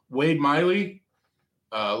 Cincinnati, Wade Miley,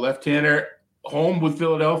 left-hander, home with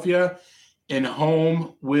Philadelphia and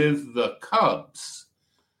home with the Cubs.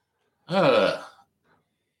 We don't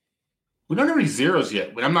have any zeros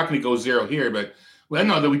yet. I'm not going to go 0 here, but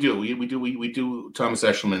no, that we do. We do Thomas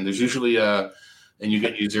Eshelman. There's usually and you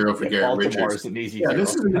get your 0 for Garrett Richards. Is an easy yeah, 0.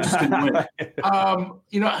 This is an interesting win.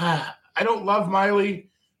 I don't love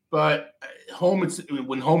Miley, but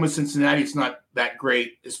when home is Cincinnati, it's not that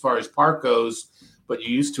great as far as park goes, but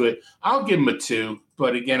you're used to it. I'll give him a 2,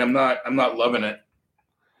 but again, I'm not loving it.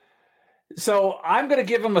 So I'm going to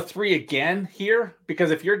give him a 3 again here,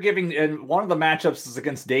 because if you're giving, and one of the matchups is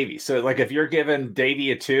against Davey. So if you're giving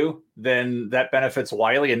Davey a 2, then that benefits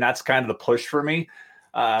Wiley, and that's kind of the push for me.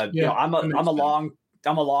 I'm a long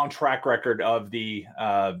track record of the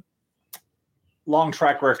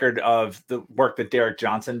work that Derek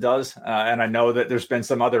Johnson does. And I know that there's been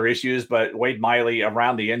some other issues, but Wade Miley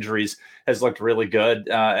around the injuries has looked really good.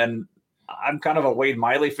 And I'm kind of a Wade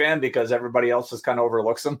Miley fan because everybody else just kind of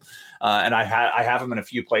overlooks him. And I have him in a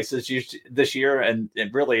few places this year. And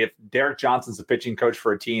really, if Derek Johnson's the pitching coach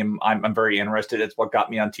for a team, I'm very interested. It's what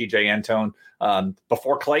got me on TJ Antone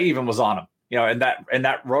before Clay even was on him. In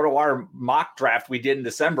that RotoWire mock draft we did in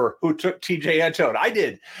December, who took TJ Antone? I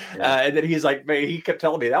did. Yeah. And then he's like, man, he kept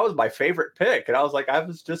telling me that was my favorite pick. And I was like, I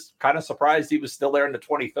was just kind of surprised he was still there in the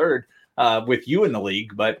 23rd with you in the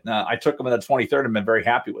league. But I took him in the 23rd and been very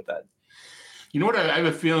happy with that. You know what? I have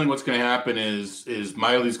a feeling what's going to happen is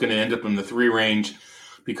Miley's going to end up in the 3 range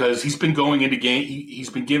because he's been going into game. He's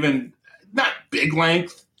been given not big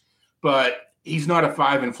length, but he's not a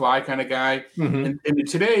 5 and fly kind of guy. Mm-hmm. And in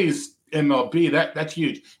today's MLB, that's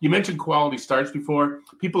huge. You mentioned quality starts before.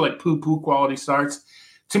 People like poo-poo quality starts.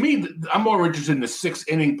 To me, I'm more interested in the 6th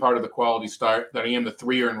inning part of the quality start than I am the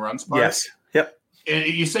 3 earned runs part. Yes. Yep. And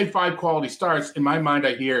you say 5 quality starts. In my mind,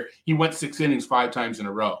 I hear he went 6 innings 5 times in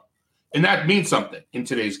a row. And that means something in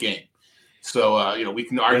today's game. So, we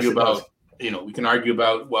can argue about, a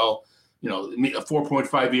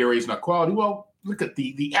 4.5 ERA is not quality. Well, look at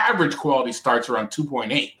the average quality starts around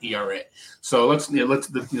 2.8 ERA. So let's you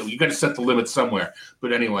got to set the limit somewhere.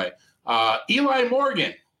 But anyway, Eli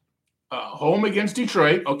Morgan, home against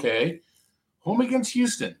Detroit. Okay. Home against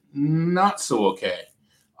Houston. Not so okay.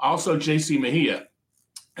 Also, JC Mejia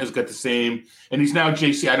has got the same, and he's now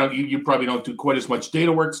JC. You probably don't do quite as much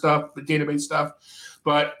database stuff,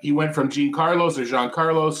 but he went from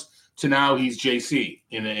Giancarlos to now he's JC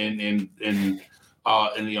in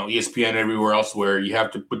ESPN everywhere else where you have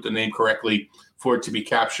to put the name correctly for it to be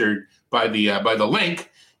captured by the link.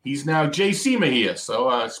 He's now JC Mejia. So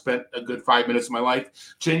I spent a good 5 minutes of my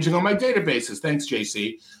life changing all my databases. Thanks,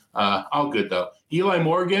 JC. All good though. Eli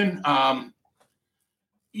Morgan.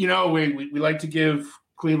 We like to give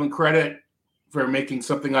Cleveland credit for making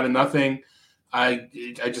something out of nothing. I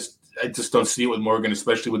just don't see it with Morgan,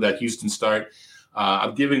 especially with that Houston start.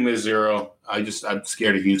 I'm giving him a 0. I'm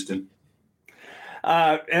scared of Houston.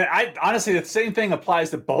 And I honestly, the same thing applies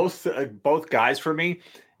to both guys for me.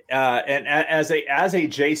 And as a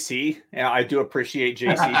JC, I do appreciate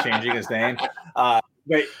JC changing his name.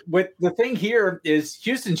 But the thing here is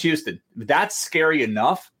Houston. That's scary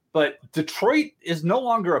enough. But Detroit is no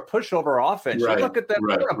longer a pushover offense. Right, You look at them,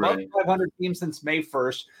 they're above 500 teams since May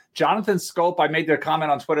 1st. Jonathan Scope, I made their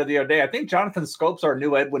comment on Twitter the other day. I think Jonathan Scope's our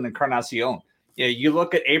new Edwin Encarnacion. You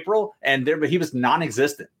look at April, and he was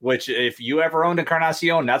non-existent, which if you ever owned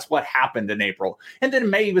Encarnacion, that's what happened in April. And then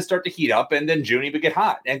May, he would start to heat up, and then June, he would get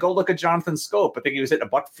hot. And go look at Jonathan Scope. I think he was hitting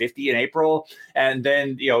 $150 in April. And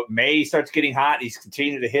then, May starts getting hot. He's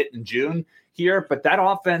continuing to hit in June here. But that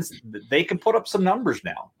offense, they can put up some numbers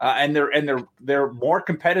now. And they're more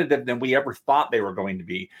competitive than we ever thought they were going to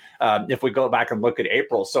be if we go back and look at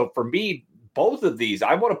April. So for me, both of these,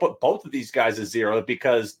 I want to put both of these guys as zero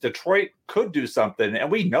because Detroit could do something,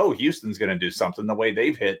 and we know Houston's going to do something the way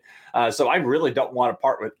they've hit. So I really don't want to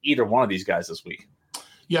part with either one of these guys this week.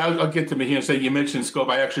 Yeah, I'll get to Mejia and say you mentioned Scope.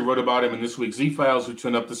 I actually wrote about him in this week's Z-Files, which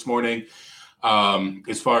went up this morning.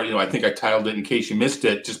 As far, I think I titled it in case you missed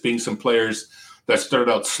it, just being some players that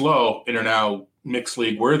started out slow and are now mixed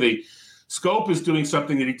league worthy. Scope is doing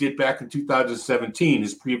something that he did back in 2017,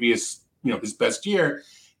 his previous, his best year,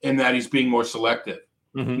 in that he's being more selective.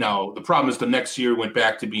 Mm-hmm. Now, the problem is the next year went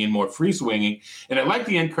back to being more free swinging. And I like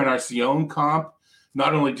the Encarnacion comp,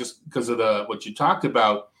 not only just because of what you talked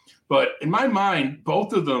about, but in my mind,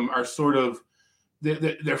 both of them are sort of,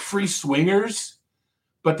 they're free swingers,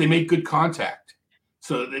 but they make good contact.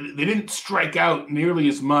 So they didn't strike out nearly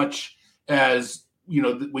as much as,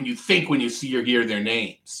 when you see or hear their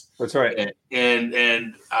names. That's right.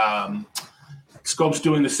 And Scope's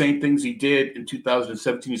doing the same things he did in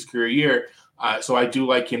 2017, his career year. So I do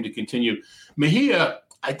like him to continue. Mejia,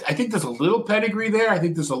 I think there's a little pedigree there. I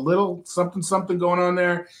think there's a little something going on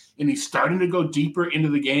there, and he's starting to go deeper into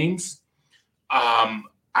the games. I'm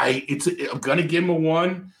going to give him a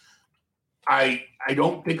 1. I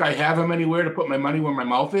don't think I have him anywhere to put my money where my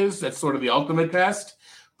mouth is. That's sort of the ultimate test.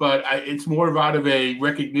 But it's more out of a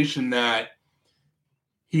recognition that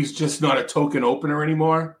he's just not a token opener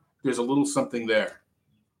anymore. There's a little something there.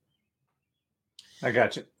 I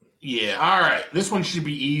got you. Yeah. All right. This one should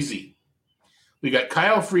be easy. We got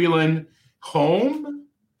Kyle Freeland home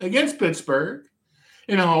against Pittsburgh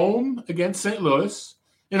and home against St. Louis.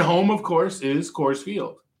 And home, of course, is Coors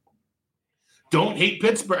Field. Don't hate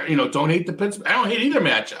Pittsburgh. Don't hate the Pittsburgh. I don't hate either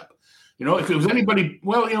matchup. If it was anybody, I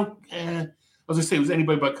was going to say it was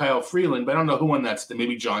anybody but Kyle Freeland, but I don't know who won that.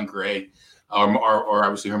 Maybe John Gray. Or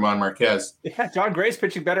obviously Herman Marquez. Yeah, John Gray's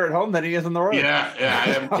pitching better at home than he is on the road. Yeah, I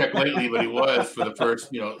haven't checked lately, but he was for the first,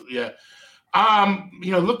 yeah.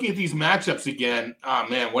 Looking at these matchups again,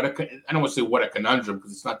 man, I don't want to say what a conundrum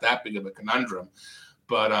because it's not that big of a conundrum,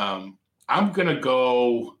 but I'm gonna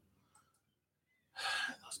go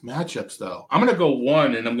those matchups though. I'm gonna go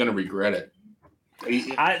 1, and I'm gonna regret it.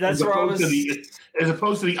 That's where I was. As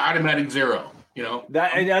opposed to the automatic 0.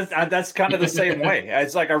 That's kind of the same way.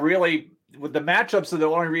 It's like with the matchups are the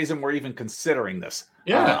only reason we're even considering this.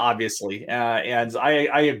 Yeah, obviously. And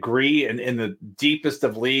I agree. In the deepest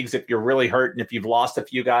of leagues, if you're really hurt and if you've lost a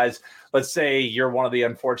few guys, let's say you're one of the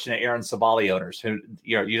unfortunate Aaron Savali owners who,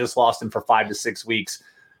 you just lost him for 5 to 6 weeks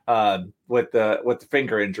with the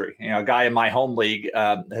finger injury. A guy in my home league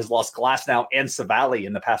has lost Glasnow and Savali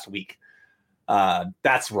in the past week.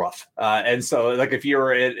 That's rough. And so like, if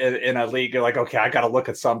you're in a league, you're like, okay, I got to look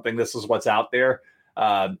at something. This is what's out there.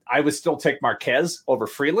 I would still take Marquez over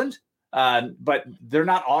Freeland, but they're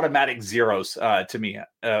not automatic zeros to me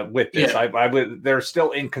with this. Yeah. They're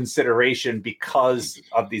still in consideration because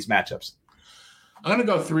of these matchups. I'm going to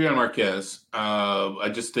go 3 on Marquez. I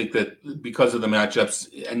just think that because of the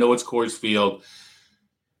matchups, I know it's Coors Field.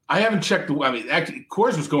 I haven't checked. Actually,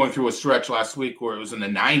 Coors was going through a stretch last week where it was in the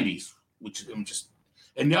 90s. Which I'm just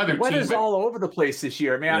and the other weather's all over the place this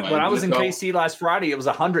year. When I was in KC last Friday, it was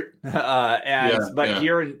 100.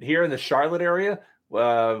 Here in the Charlotte area,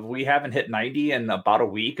 we haven't hit 90 in about a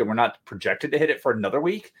week, and we're not projected to hit it for another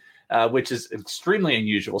week, which is extremely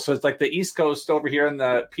unusual. So it's like the East Coast over here in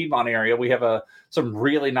the Piedmont area, we have some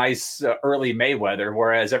really nice early May weather,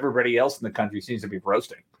 whereas everybody else in the country seems to be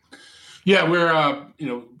roasting. Yeah, we're up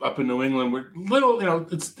in New England. We're little,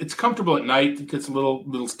 it's comfortable at night. It gets a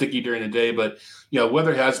little sticky during the day, but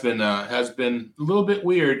weather has been a little bit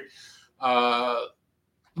weird.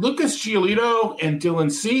 Lucas Giolito and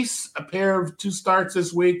Dylan Cease, a pair of 2 starts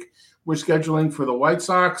this week. We're scheduling for the White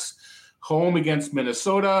Sox home against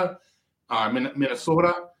Minnesota, and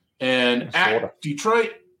at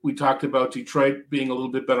Detroit. We talked about Detroit being a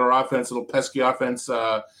little bit better offense, a little pesky offense.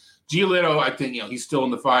 Giolito, I think he's still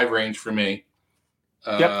in the 5 range for me.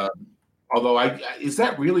 Yep. Although is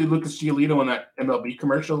that really Lucas Giolito in that MLB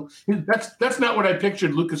commercial? That's not what I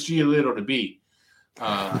pictured Lucas Giolito to be.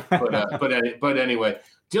 But anyway,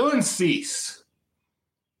 Dylan Cease.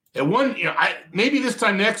 At one, maybe this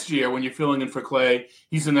time next year when you're filling in for Clay,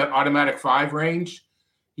 he's in that automatic 5 range.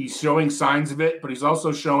 He's showing signs of it, but he's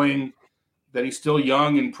also showing that he's still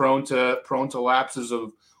young and prone to lapses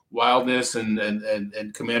of wildness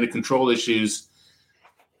and command and control issues.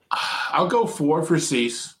 I'll go 4 for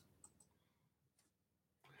Cease.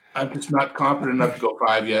 I'm just not confident enough to go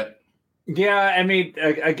 5 yet. Yeah, I mean,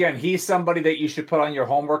 again, he's somebody that you should put on your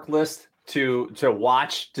homework list to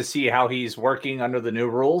watch to see how he's working under the new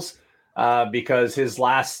rules, because his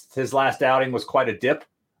last outing was quite a dip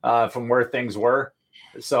from where things were.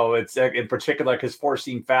 So it's in particular his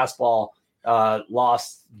 4-seam fastball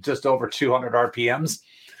lost just over 200 RPMs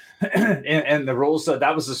in the rules. So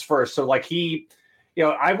that was his first. So like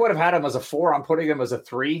I would have had him as a 4. I'm putting him as a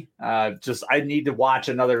 3. I need to watch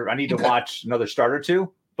another start or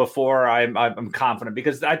two before I'm confident,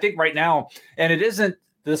 because I think right now, and it isn't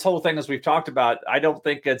this whole thing as we've talked about, I don't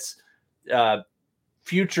think it's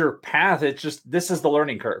future path. It's just, this is the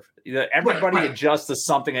learning curve. Everybody adjusts to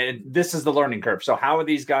something, and this is the learning curve. So how are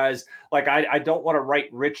these guys, like, I don't want to write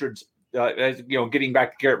Richards, getting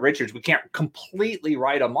back to Garrett Richards, we can't completely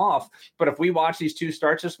write them off. But if we watch these 2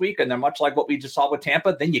 starts this week and they're much like what we just saw with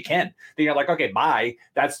Tampa, then you can. Then you're like, okay, bye.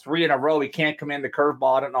 That's 3 in a row. He can't command the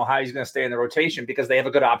curveball. I don't know how he's going to stay in the rotation because they have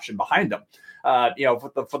a good option behind them. For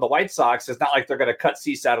the White Sox, it's not like they're going to cut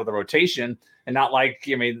Cease out of the rotation, and not like,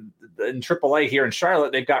 in AAA here in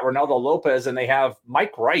Charlotte, they've got Ronaldo Lopez and they have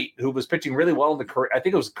Mike Wright, who was pitching really well in I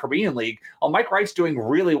think it was Korean League. Well, Mike Wright's doing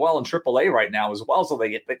really well in AAA right now as well, so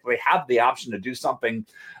they have the option to do something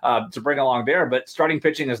to bring along there. But starting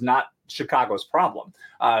pitching is not Chicago's problem.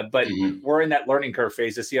 But we're in that learning curve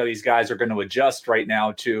phase to see how these guys are going to adjust right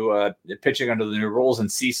now to pitching under the new rules.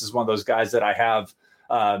 And Cease is one of those guys that I have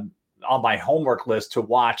on my homework list to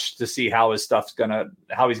watch to see how he's going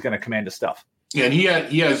to command his stuff. Yeah, and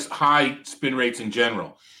he has high spin rates in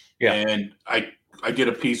general. Yeah, and I did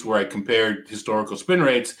a piece where I compared historical spin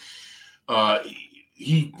rates.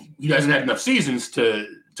 He hasn't had enough seasons to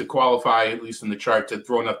qualify, at least in the chart, to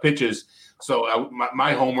throw enough pitches. So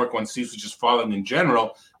my homework on Cease was just falling in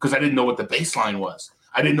general, because I didn't know what the baseline was.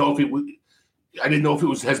 I didn't know if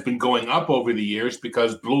it has been going up over the years,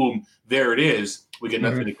 because Bloom, there it is. We get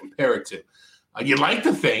nothing to compare it to. You'd like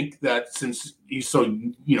to think that since he's so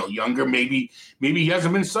younger, maybe he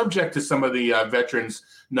hasn't been subject to some of the veterans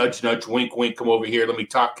nudge, wink, wink, come over here,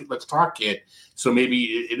 let's talk, kid. So maybe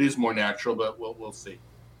it is more natural, but we'll see.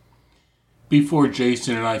 Before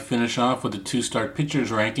Jason and I finish off with the 2-start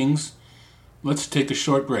pitchers rankings, let's take a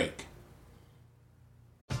short break.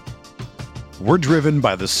 We're driven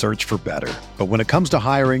by the search for better. But when it comes to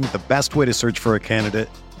hiring, the best way to search for a candidate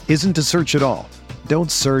isn't to search at all.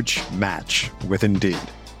 Don't search, match with Indeed.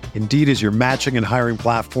 Indeed is your matching and hiring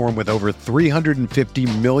platform with over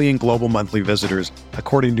 350 million global monthly visitors,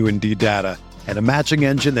 according to Indeed data, and a matching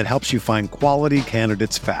engine that helps you find quality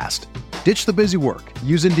candidates fast. Ditch the busy work.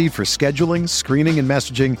 Use Indeed for scheduling, screening, and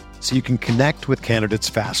messaging so you can connect with candidates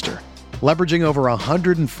faster. Leveraging over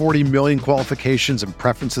 140 million qualifications and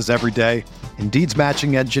preferences every day, Indeed's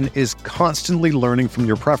matching engine is constantly learning from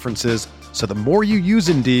your preferences, so the more you use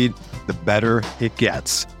Indeed, the better it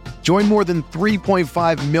gets. Join more than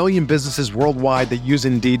 3.5 million businesses worldwide that use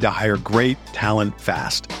Indeed to hire great talent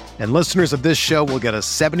fast. And listeners of this show will get a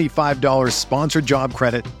 $75 sponsored job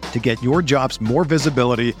credit to get your jobs more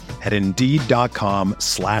visibility at Indeed.com/Blue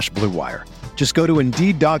Wire. Just go to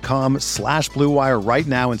Indeed.com/Blue Wire right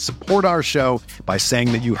now and support our show by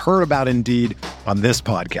saying that you heard about Indeed on this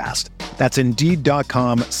podcast. That's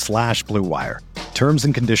Indeed.com/Blue Wire. Terms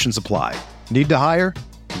and conditions apply. Need to hire?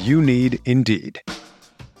 You need Indeed.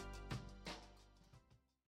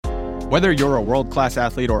 Whether you're a world-class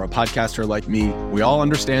athlete or a podcaster like me, we all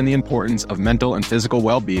understand the importance of mental and physical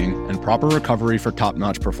well-being and proper recovery for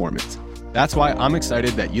top-notch performance. That's why I'm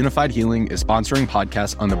excited that Unified Healing is sponsoring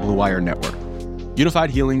podcasts on the Blue Wire Network. Unified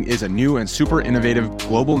Healing is a new and super innovative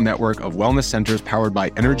global network of wellness centers powered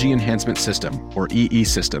by Energy Enhancement System, or EE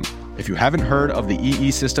System. If you haven't heard of the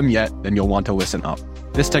EE System yet, then you'll want to listen up.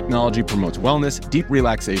 This technology promotes wellness, deep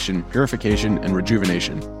relaxation, purification, and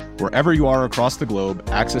rejuvenation. Wherever you are across the globe,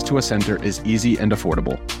 access to a center is easy and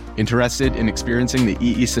affordable. Interested in experiencing the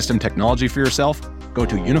EE System technology for yourself? Go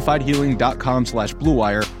to unifiedhealing.com/Blue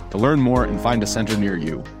Wire to learn more and find a center near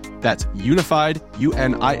you. That's unified,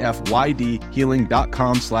 UNIFYD,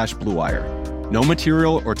 healing.com/Blue Wire. No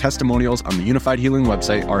material or testimonials on the Unified Healing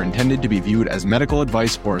website are intended to be viewed as medical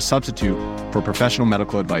advice or a substitute for professional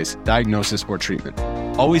medical advice, diagnosis, or treatment.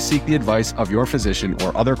 Always seek the advice of your physician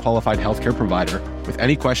or other qualified healthcare provider with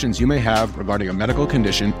any questions you may have regarding a medical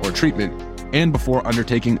condition or treatment and before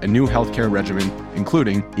undertaking a new healthcare regimen,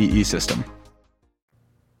 including EE system.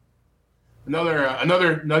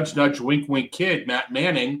 Another nudge, wink, wink kid, Matt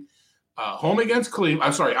Manning, home against Cleveland.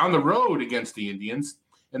 I'm sorry, on the road against the Indians,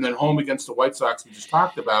 and then home against the White Sox we just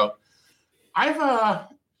talked about.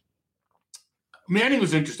 Manning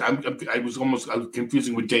was interesting. I was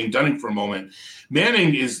confusing with Dane Dunning for a moment.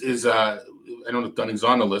 Manning is I don't know if Dunning's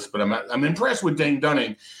on the list, but I'm impressed with Dane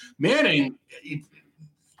Dunning. Manning,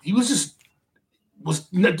 he was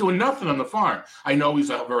not doing nothing on the farm. I know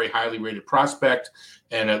he's a very highly rated prospect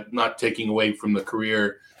and not taking away from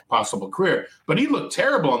the possible career, but he looked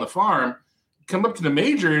terrible on the farm. Come up to the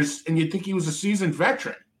majors, and you'd think he was a seasoned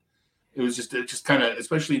veteran. It just kind of,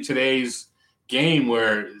 especially in today's game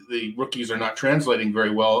where the rookies are not translating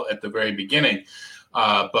very well at the very beginning.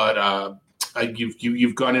 But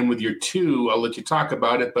you've gone in with your two. I'll let you talk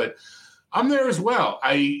about it, but I'm there as well.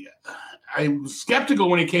 I was skeptical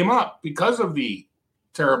when he came up because of the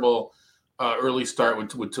terrible early start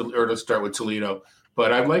with Toledo.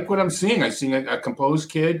 But I like what I'm seeing. I'm seeing a composed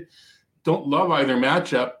kid. Don't love either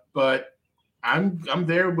matchup, but I'm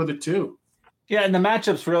there with it too. Yeah, and the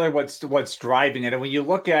matchup's really what's driving it. And when you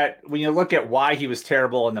look at why he was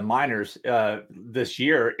terrible in the minors this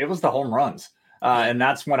year, it was the home runs. And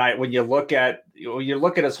that's when you look at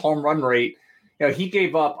his home run rate, he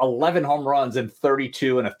gave up 11 home runs in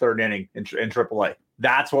 32 and a third inning in AAA.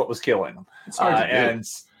 That's what was killing him. It's hard to do. And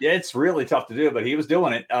it's really tough to do, but he was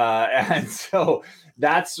doing it. And so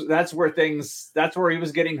that's where he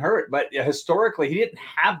was getting hurt. But historically, he didn't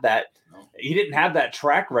have that. He didn't have that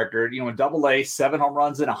track record, in AA, 7 home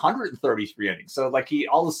runs in 133 innings. So he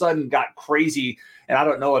all of a sudden got crazy. And I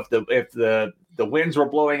don't know if the winds were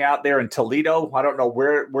blowing out there in Toledo. I don't know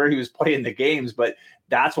where he was playing the games, but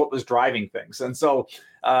that's what was driving things. And so,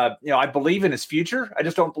 I believe in his future. I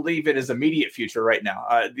just don't believe in his immediate future right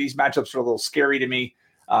now. These matchups are a little scary to me.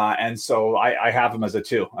 And so I have him as a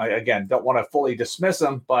 2. I, again, don't want to fully dismiss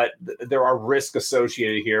him, but there are risks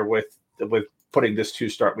associated here with putting this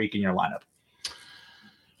 2-start week in your lineup.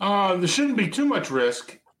 There shouldn't be too much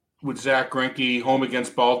risk with Zach Greinke home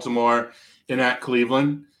against Baltimore and at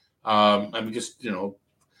Cleveland. Until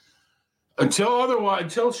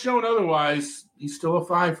shown otherwise, he's still a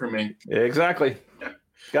 5 for me. Exactly.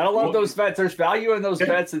 Gotta love those bets. There's value in those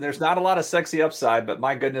bets, and there's not a lot of sexy upside. But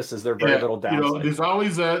my goodness, is there very little downside?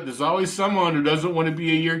 There's always someone who doesn't want to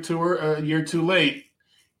be a year too late.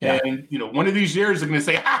 Yeah. And one of these years they're going to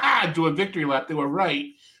say, "Ha! Do a victory lap. They were right,"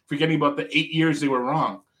 forgetting about the 8 years they were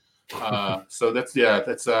wrong. So that's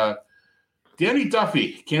Danny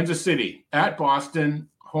Duffy, Kansas City at Boston,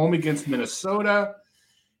 home against Minnesota,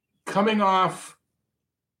 coming off.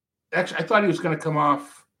 Actually, I thought he was going to come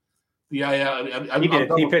off the IL. He did.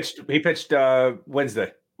 He pitched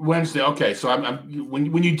Wednesday. Wednesday. Okay, so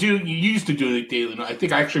when you used to do the daily note. I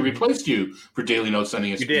think I actually replaced you for daily notes on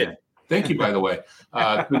ESPN. You did. Thank you, by the way.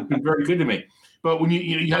 Been very good to me. But when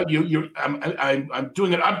I'm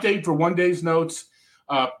doing an update for one day's notes,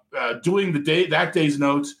 doing that day's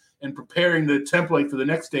notes, and preparing the template for the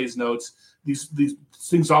next day's notes. These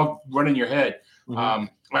things all run in your head. Mm-hmm. All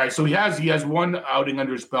right, so he has one outing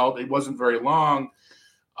under his belt. It wasn't very long.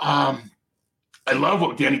 I love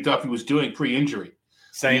what Danny Duffy was doing pre-injury.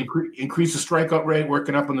 Same. Increase the strikeout rate,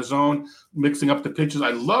 working up in the zone, mixing up the pitches. I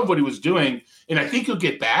love what he was doing, and I think he'll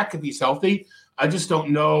get back if he's healthy. I just don't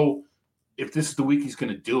know if this is the week he's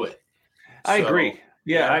going to do it. I agree.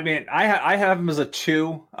 Yeah, I mean, I have him as a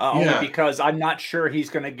 2 only because I'm not sure he's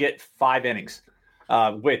going to get 5 innings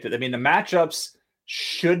with it. I mean, the matchups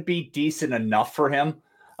should be decent enough for him.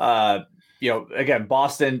 Again,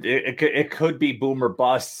 Boston, it could be boom or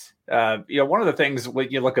bust. One of the things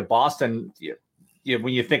when you look at Boston,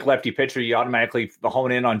 when you think lefty pitcher, you automatically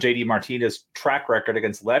hone in on JD Martinez's track record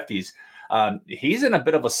against lefties. He's in a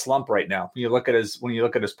bit of a slump right now. When you look at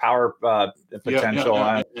his power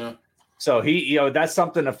potential. So he, that's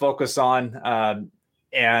something to focus on.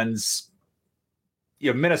 And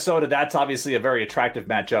Minnesota, that's obviously a very attractive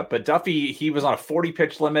matchup. But Duffy, he was on a 40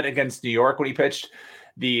 pitch limit against New York when he pitched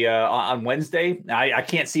on Wednesday. I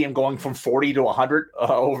can't see him going from 40 to 100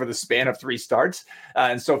 over the span of 3 starts.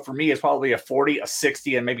 And so for me, it's probably a 40, a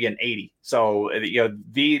 60, and maybe an 80. So,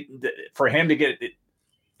 for him to get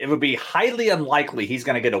it would be highly unlikely he's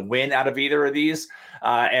going to get a win out of either of these.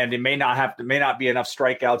 And it may not be enough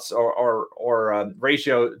strikeouts or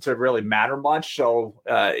ratio to really matter much. So,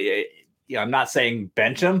 I'm not saying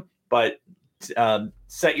bench him, but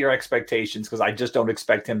set your expectations, because I just don't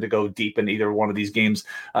expect him to go deep in either one of these games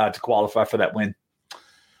to qualify for that win.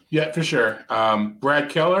 Yeah, for sure. Brad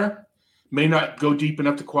Keller may not go deep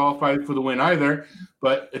enough to qualify for the win either,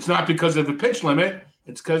 but it's not because of the pitch limit.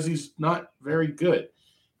 It's because he's not very good.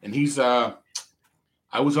 And he's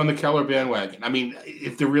I was on the Keller bandwagon. I mean,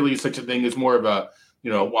 if there really is such a thing as more of a,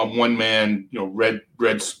 a one-man, red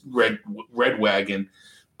wagon.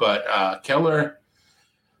 But Keller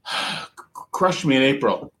crushed me in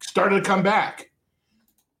April. Started to come back.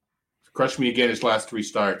 Crushed me again his last 3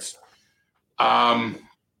 starts.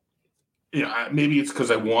 Maybe it's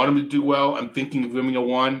because I want him to do well. I'm thinking of him a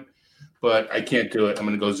 1, but I can't do it. I'm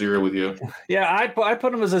going to go 0 with you. Yeah, I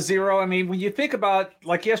put him as a 0. I mean, when you think about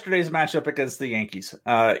like yesterday's matchup against the Yankees,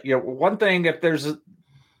 one thing, if there's a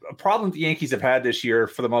problem the Yankees have had this year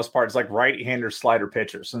for the most part, is like right-hander slider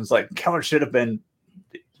pitchers. And it's like Keller should have been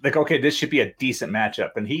like, okay, this should be a decent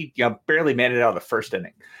matchup. And he barely made it out of the first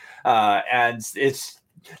inning. And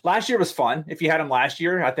last year was fun. If you had him last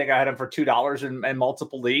year, I think I had him for $2 in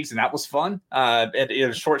multiple leagues, and that was fun. In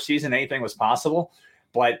a short season, anything was possible.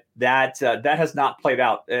 But that has not played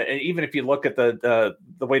out. Even if you look at the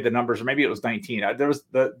way the numbers, or maybe it was 19. There was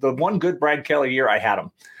the one good Brad Keller year I had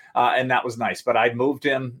him, and that was nice. But I moved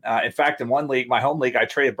him. In fact, in one league, my home league, I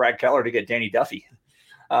traded Brad Keller to get Danny Duffy.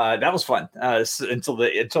 That was fun until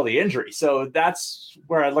the injury. So that's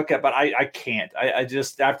where I look at. But I can't. I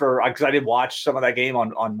just because I did watch some of that game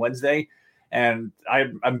on Wednesday. And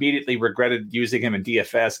I immediately regretted using him in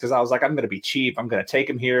DFS because I was like, I'm going to be cheap. I'm going to take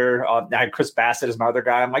him here. I had Chris Bassett as my other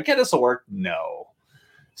guy. I'm like, yeah, this will work. No.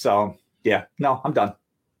 So, yeah, no, I'm done.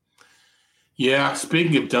 Yeah,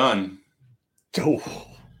 speaking of done, we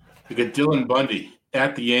got Dylan Bundy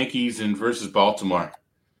at the Yankees and versus Baltimore.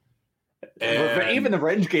 And even the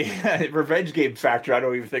revenge game factor, I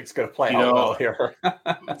don't even think it's going to play out well here.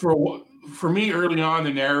 For me, early on,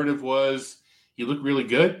 the narrative was he looked really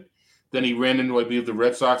good. Then he ran into, I believe, the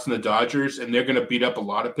Red Sox and the Dodgers, and they're going to beat up a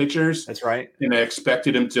lot of pitchers. That's right. And I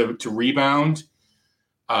expected him to rebound.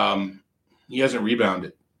 He hasn't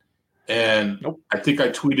rebounded. And nope. I think I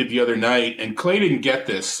tweeted the other night, and Clay didn't get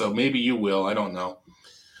this, so maybe you will. I don't know.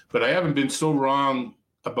 But I haven't been so wrong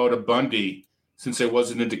about a Bundy since I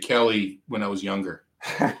wasn't into Kelly when I was younger.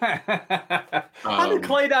 How did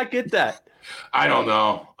Clay not get that? I don't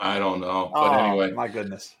know. But anyway. My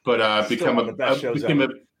goodness. But become a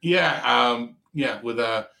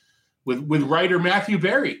with writer Matthew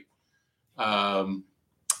Berry.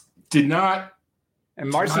 Did not. And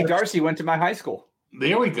Marcy Darcy went to my high school.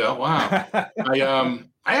 There we go. Wow.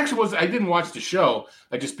 I didn't watch the show.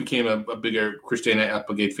 I just became a bigger Christina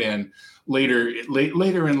Applegate fan later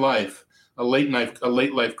in life. A late life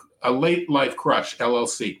crush,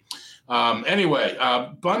 LLC. Anyway,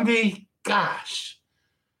 Bundy, gosh.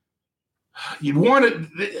 You'd want it.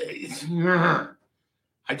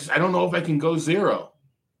 I don't know if I can go 0.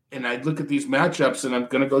 And I look at these matchups and I'm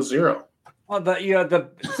going to go 0. Well,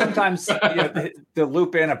 sometimes to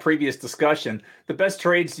loop in a previous discussion, the best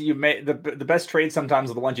trades you make, the best trades sometimes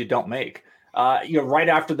are the ones you don't make. Right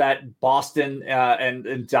after that Boston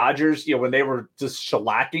and Dodgers, when they were just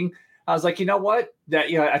shellacking, I was like, you know what?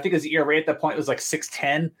 I think his ERA at that point was like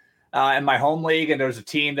 6.10. In my home league, and there was a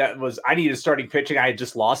team that I needed starting pitching. I had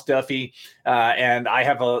just lost Duffy, and I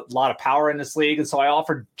have a lot of power in this league, and so I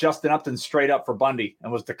offered Justin Upton straight up for Bundy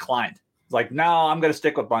and was declined. Like, no, I'm going to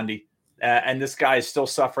stick with Bundy, and this guy is still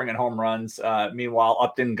suffering in home runs. Meanwhile,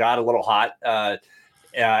 Upton got a little hot,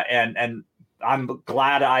 and I'm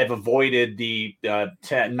glad I've avoided the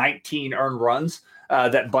 19 earned runs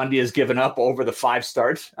that Bundy has given up over the 5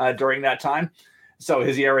 starts during that time. So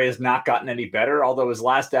his ERA has not gotten any better, although his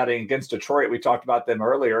last outing against Detroit, we talked about them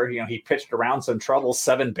earlier, he pitched around some trouble,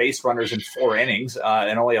 7 base runners in 4 innings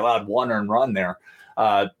and only allowed 1 earned run there.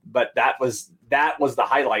 But that was the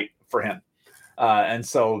highlight for him. And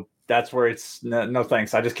so that's where it's no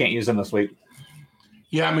thanks. I just can't use him this week.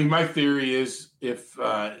 Yeah, I mean, my theory is if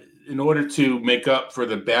in order to make up for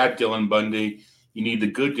the bad Dylan Bundy, you need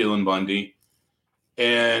the good Dylan Bundy.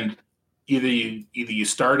 And either you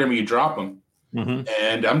start him or you drop him. Mm-hmm.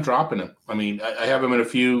 And I'm dropping him. I mean, I have him in a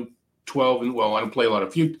few 12, and I don't play a lot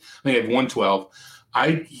of few. I think I have 112.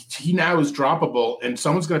 He now is droppable, and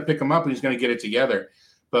someone's going to pick him up, and he's going to get it together.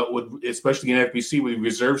 But especially in FBC, with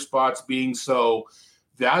reserve spots being so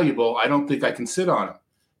valuable, I don't think I can sit on him.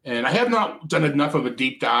 And I have not done enough of a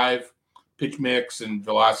deep dive, pitch mix and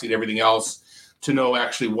velocity and everything else to know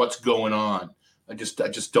actually what's going on. I just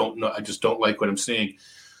don't know. I just don't like what I'm seeing.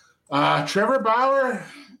 Trevor Bauer,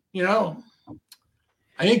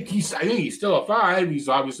 I think he's still a 5. He's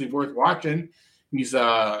obviously worth watching. He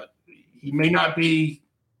may not be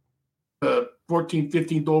the 14th,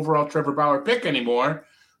 15th overall Trevor Bauer pick anymore,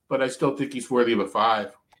 but I still think he's worthy of a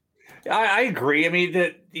 5. I agree. I mean,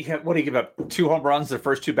 what do you give up? 2 home runs, the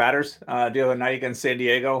first 2 batters the other night against San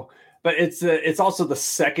Diego. But it's also the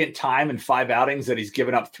second time in 5 outings that he's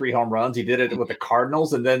given up 3 home runs. He did it with the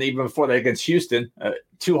Cardinals, and then even before that against Houston,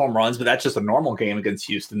 2 home runs. But that's just a normal game against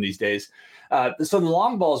Houston these days. So the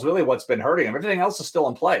long ball is really what's been hurting him. Everything else is still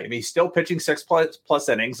in play. I mean, he's still pitching 6+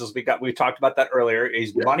 innings, as we talked about that earlier.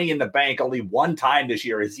 He's money in the bank. Only one time this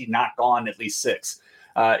year has he not gone at least 6.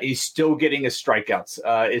 He's still getting his strikeouts.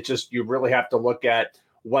 It's just you really have to look at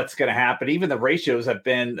what's going to happen. Even the ratios have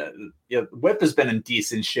been, WHIP has been in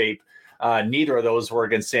decent shape. Neither of those were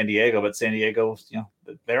against San Diego, but San Diego,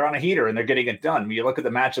 they're on a heater and they're getting it done. When you look at the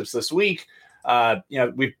matchups this week,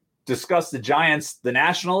 we've discussed the Giants. The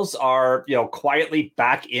Nationals are, quietly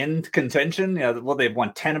back in contention. They've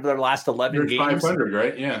won 10 of their last 11 games. 500,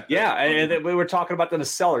 right? Yeah. Yeah. And we were talking about them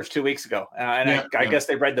as sellers 2 weeks ago. I guess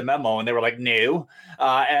they read the memo and they were like, no.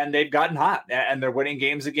 And they've gotten hot and they're winning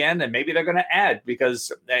games again. And maybe they're going to add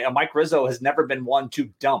because Mike Rizzo has never been one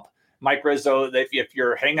to dump. Mike Rizzo, if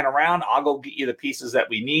you're hanging around, I'll go get you the pieces that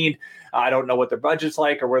we need. I don't know what their budget's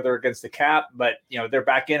like or where they're against the cap, but they're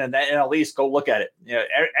back in, and at least go look at it.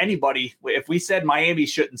 Anybody, if we said Miami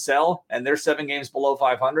shouldn't sell and they're 7 games below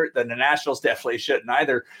 500, then the Nationals definitely shouldn't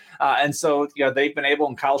either. And so they've been able,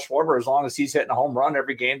 and Kyle Schwarber, as long as he's hitting a home run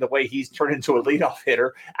every game, the way he's turned into a leadoff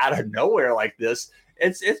hitter out of nowhere like this.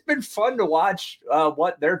 It's been fun to watch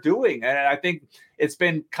what they're doing. And I think it's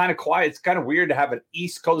been kind of quiet. It's kind of weird to have an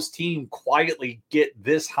East Coast team quietly get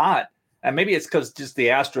this hot. And maybe it's because just the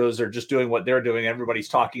Astros are just doing what they're doing. Everybody's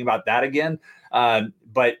talking about that again.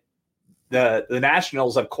 But the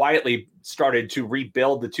Nationals have quietly started to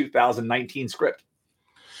rebuild the 2019 script.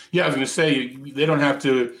 Yeah, I was going to say, they don't have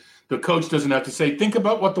to – the coach doesn't have to say, think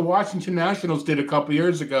about what the Washington Nationals did a couple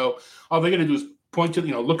years ago. All they got to do is point to,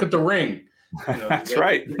 look at the ring. That's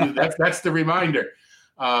right. That's the reminder.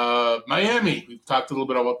 Miami, we've talked a little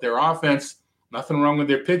bit about their offense. Nothing wrong with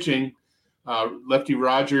their pitching. Lefty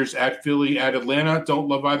Rogers at Philly, at Atlanta. Don't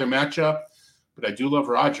love either matchup, but I do love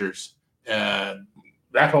Rogers. That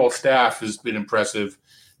whole staff has been impressive.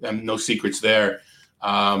 No secrets there.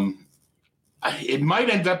 It might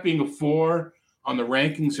end up being a 4 on the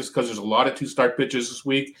rankings just because there's a lot of 2-start pitches this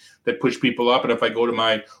week that push people up. And if I go to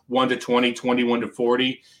my 1 to 20, 21 to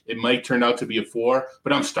 40, it might turn out to be a 4,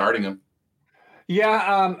 but I'm starting him.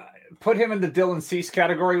 Yeah. Put him in the Dylan Cease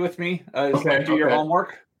category with me. Do your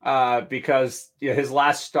homework because his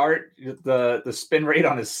last start, the spin rate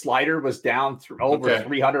on his slider was down over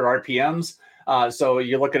 300 RPMs. So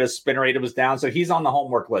you look at his spin rate, it was down. So he's on the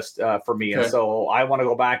homework list for me. Okay. And so I want to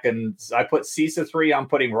go back and I put Cease a 3. I'm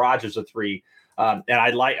putting Rogers a 3. And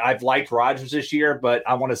I've liked Rogers this year, but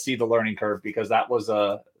I want to see the learning curve because that was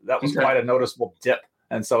quite a noticeable dip,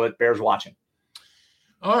 and so it bears watching.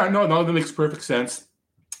 All right, no, that makes perfect sense.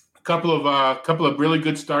 A couple of really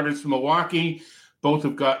good starters from Milwaukee. Both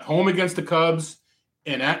have got home against the Cubs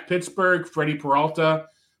and at Pittsburgh. Freddie Peralta,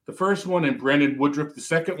 the first one, and Brandon Woodruff, the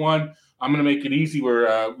second one. I'm going to make it easy. We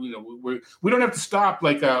don't have to stop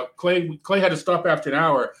like Clay. Clay had to stop after an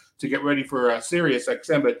hour to get ready for Sirius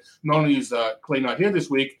XM. But not only is Clay not here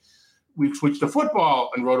this week, we've switched to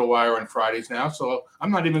football and RotoWire on Fridays now. So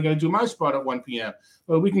I'm not even going to do my spot at 1 p.m.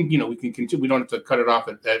 But we can continue. We don't have to cut it off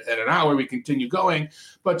at an hour. We continue going.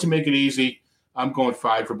 But to make it easy, I'm going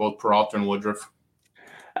 5 for both Peralta and Woodruff.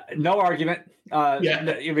 No argument. I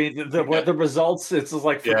mean, the results, it's just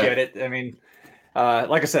like, forget it. I mean,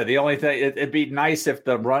 like I said, the only thing, it'd be nice if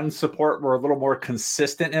the run support were a little more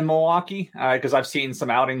consistent in Milwaukee, because I've seen some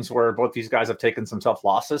outings where both these guys have taken some tough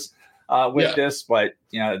losses with this, but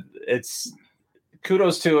it's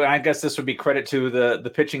kudos to, and I guess this would be credit to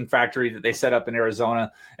the pitching factory that they set up in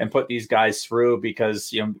Arizona and put these guys through,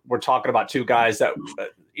 because we're talking about 2 guys that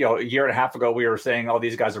a year and a half ago we were saying, oh,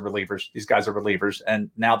 these guys are relievers, and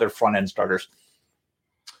now they're front end starters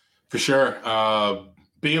for sure.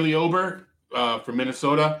 Bailey Ober from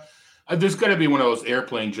Minnesota. There's got to be one of those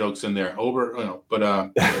airplane jokes in there. Ober,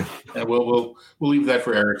 but we'll leave that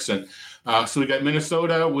for Erickson. So we got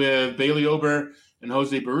Minnesota with Bailey Ober and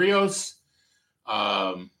Jose Barrios.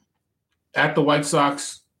 At the White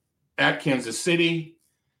Sox, at Kansas City.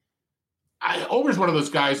 Ober's one of those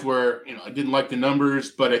guys where, I didn't like the numbers,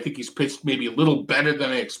 but I think he's pitched maybe a little better than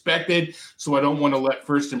I expected. So I don't want to let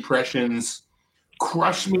first impressions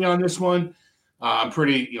crush me on this one. I'm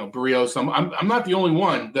pretty, Barrios. I'm not the only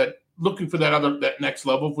one that looking for that next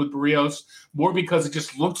level with Barrios, more because it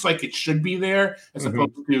just looks like it should be there, as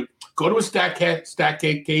opposed to go to a StatCast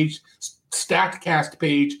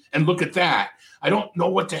page and look at that. I don't know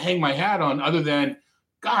what to hang my hat on other than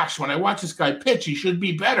gosh, when I watch this guy pitch, he should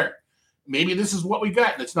be better. Maybe this is what we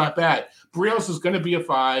got, and it's not bad. Berrios is going to be a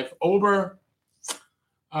 5. Ober,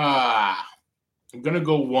 I'm going to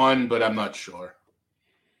go 1, but I'm not sure.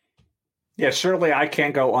 Yeah, surely I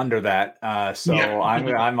can't go under that.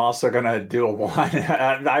 I'm also going to do a 1.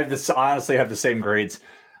 I honestly have the same grades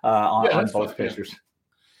on both pitchers.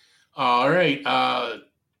 All right.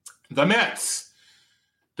 The Mets.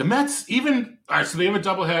 The Mets, even – all right, so they have a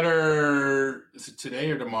doubleheader. Is it today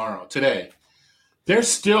or tomorrow? Today. They're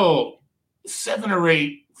still 7 or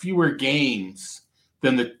 8 fewer games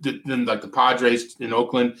than the Padres in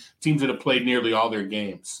Oakland, teams that have played nearly all their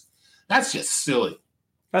games. That's just silly.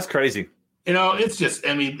 That's crazy. It's just,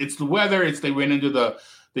 it's the weather.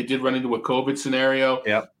 They did run into a COVID scenario.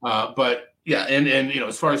 Yep. But yeah, and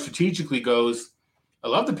as far as strategically goes, I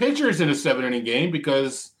love the pitchers in a 7-inning game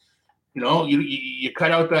because, you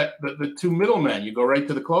cut out the 2 middlemen. You go right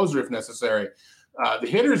to the closer if necessary. The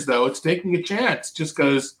hitters, though, it's taking a chance just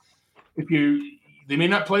because they may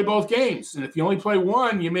not play both games. And if you only play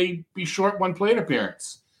one, you may be short 1 plate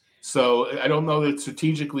appearance. So I don't know that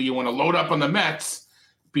strategically you want to load up on the Mets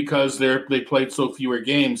because they played so fewer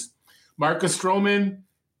games. Marcus Stroman,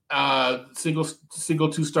 single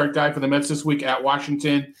 2-start guy for the Mets this week at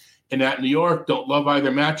Washington and at New York. Don't love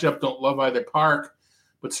either matchup. Don't love either park.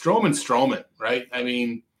 But Stroman, right?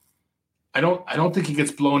 I don't think he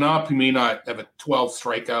gets blown up. He may not have a 12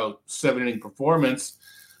 strikeout 7-inning performance,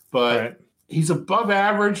 but he's above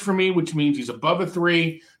average for me, which means he's above a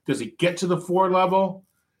 3. Does he get to the 4 level?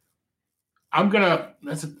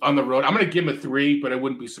 That's on the road. I'm going to give him a 3, but I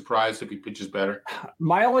wouldn't be surprised if he pitches better.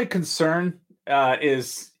 My only concern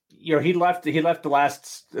is, he left the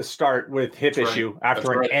last start with hip issue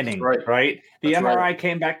after an inning, right? The MRI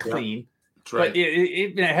came back clean. Yeah. Right.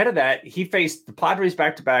 But ahead of that, he faced the Padres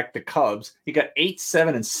back-to-back, the Cubs. He got 8,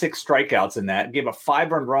 7, and 6 strikeouts in that. Gave up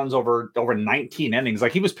 5 earned runs over 19 innings.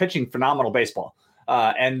 Like, he was pitching phenomenal baseball.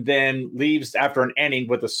 And then leaves after an inning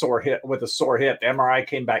with a sore hip. The MRI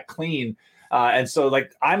came back clean. And so,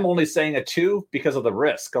 I'm only saying a 2 because of the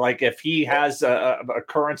risk. Like, if he has a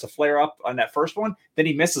occurrence, a flare-up on that first one, then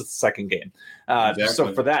he misses the second game.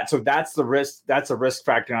 Exactly. So that's the risk. That's a risk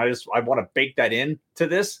factor. And I want to bake that in to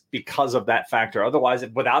this because of that factor. Otherwise,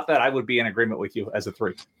 without that, I would be in agreement with you as a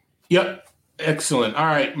 3. Yep. Excellent. All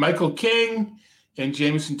right. Michael King and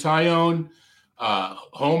Jameson Taillon,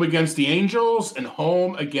 home against the Angels and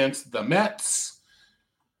home against the Mets.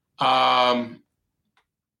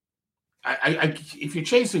 If you're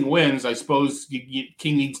chasing wins, I suppose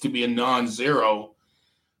King needs to be a non-zero,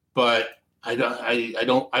 but I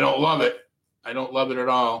don't love it. I don't love it at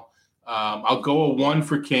all. I'll go a 1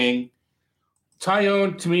 for King.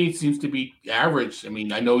 Taillon to me seems to be average.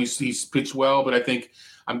 I know he's pitched well, but I think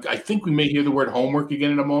we may hear the word homework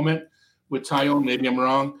again in a moment with Taillon. Maybe I'm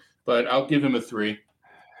wrong, but I'll give him a 3.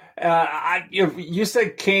 You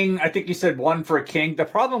said King. I think you said 1 for King. The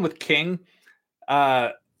problem with King,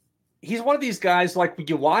 he's one of these guys, like,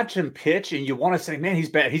 you watch him pitch and you want to say, man, he's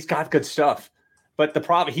bad. He's got good stuff. But the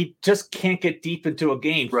problem, he just can't get deep into a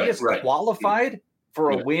game. He has qualified for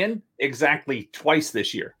a win exactly twice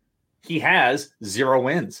this year. He has 0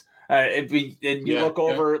 wins. Look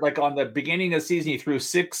over, like, on the beginning of the season, he threw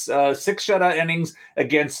 6 shutout innings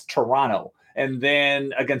against Toronto. And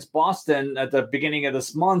then against Boston at the beginning of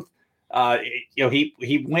this month,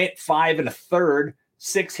 he went 5 1/3,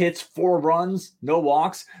 6 hits, 4 runs, no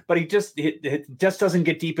walks, but he just doesn't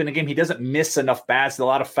get deep in the game. He doesn't miss enough bats, a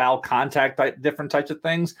lot of foul contact, different types of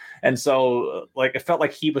things. And so, it felt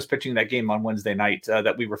like he was pitching that game on Wednesday night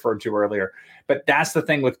that we referred to earlier. But that's the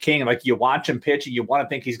thing with King. Like, you watch him pitch and you want to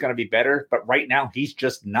think he's going to be better, but right now he's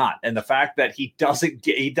just not. And the fact that he doesn't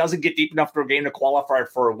get deep enough for a game to qualify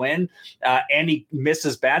for a win, and he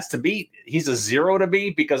misses bats, to me, he's a 0 to me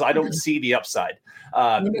because I don't see the upside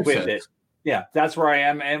with it. Yeah, that's where I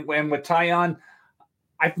am. And with Taillon,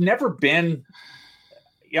 I've never been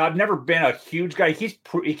a huge guy.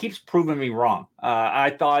 He keeps proving me wrong. I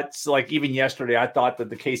thought, even yesterday, I thought that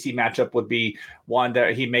the KC matchup would be one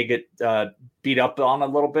that he may get beat up on a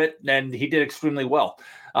little bit, and he did extremely well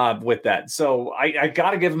with that. So I got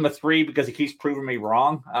to give him a 3 because he keeps proving me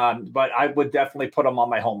wrong. But I would definitely put him on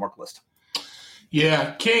my homework list.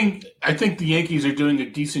 Yeah, King, I think the Yankees are doing a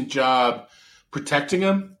decent job protecting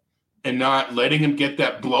him and not letting him get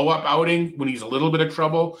that blow-up outing when he's a little bit of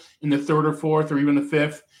trouble in the 3rd or 4th or even the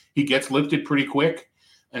 5th. He gets lifted pretty quick,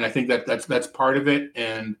 and I think that's part of it.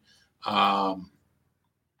 And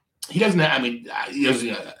he doesn't have,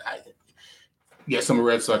 yes, I'm a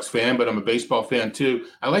Red Sox fan, but I'm a baseball fan too.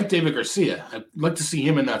 I like David Garcia. I'd like to see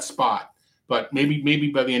him in that spot, but maybe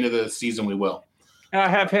by the end of the season we will. I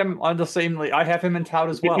have him on the same league. I have him in tout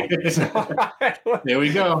as well. There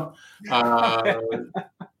we go.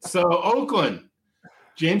 So Oakland,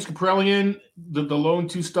 James Kaprielian, the lone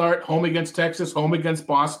 2-start, home against Texas, home against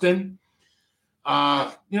Boston.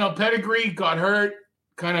 Pedigree got hurt,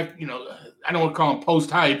 kind of, I don't want to call him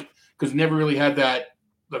post-hype because never really had the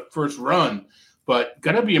first run, but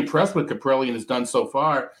got to be impressed with Kaprielian has done so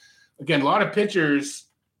far. Again, a lot of pitchers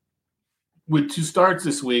with 2 starts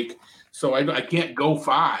this week, so I can't go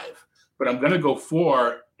 5, but I'm going to go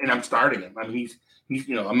 4, and I'm starting him. I mean, he's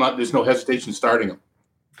there's no hesitation starting him.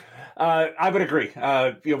 I would agree.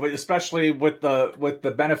 Especially with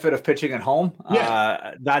the benefit of pitching at home.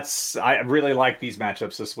 Yeah. I really like these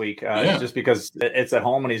matchups this week, just because it's at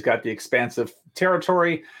home and he's got the expansive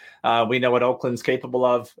territory. We know what Oakland's capable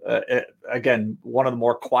of. Again, one of the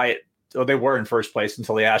more quiet. They were in first place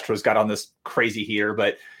until the Astros got on this crazy heater,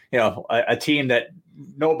 but a team that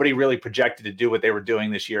nobody really projected to do what they were doing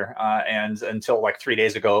this year, and until like 3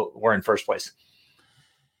 days ago, were in first place.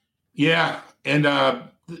 Yeah, and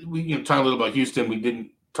we talked a little about Houston. We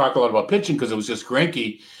didn't talk a lot about pitching because it was just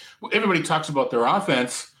Greinke. Everybody talks about their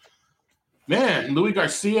offense. Man, Louis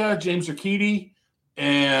Garcia, James Urquidy,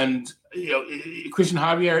 and Christian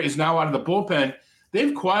Javier is now out of the bullpen.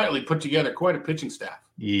 They've quietly put together quite a pitching staff.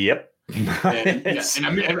 Yep.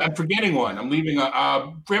 and I'm forgetting one. I'm leaving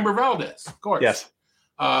Framber Valdez, of course. Yes.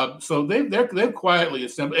 So they've quietly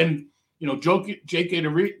assembled, and Jake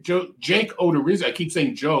Odorizzi. I keep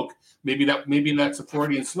saying joke. Maybe that's a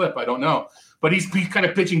Freudian slip. I don't know, but he's kind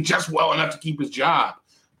of pitching just well enough to keep his job.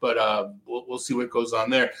 But we'll see what goes on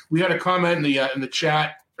there. We had a comment in the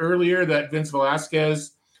chat earlier that Vince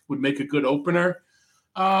Velasquez would make a good opener.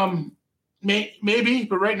 Maybe,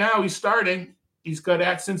 but right now he's starting. He's got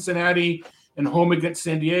at Cincinnati and home against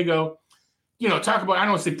San Diego. Talk about, I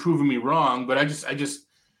don't want to say proving me wrong, but I just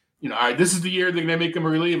all right, this is the year they're going to make him a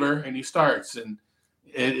reliever, and he starts. And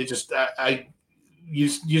it just, you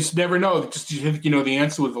just never know. The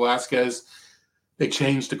answer with Velasquez, they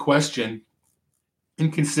changed the question.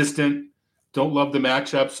 Inconsistent. Don't love the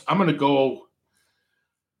matchups. I'm going to go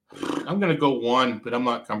 1, but I'm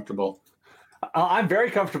not comfortable. I'm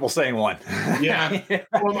very comfortable saying 1. Yeah.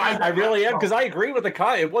 Well, I really am, because I agree with the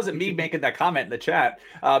comment. It wasn't me making that comment in the chat,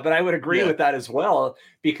 but I would agree with that as well,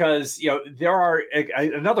 because there are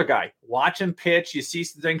another guy. Watch him pitch. You see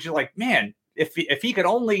some things. You're like, man, if he could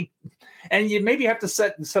only, and you maybe have to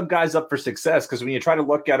set some guys up for success, because when you try to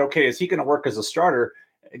look at, okay, is he going to work as a starter?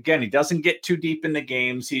 Again, he doesn't get too deep in the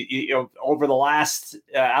games. He over the last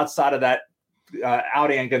outside of that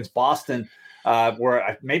outing against Boston.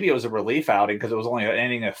 Where maybe it was a relief outing because it was only an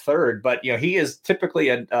inning a third, but he is typically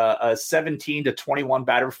a 17 to 21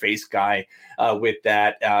 batter face guy. With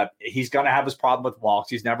that, he's going to have his problem with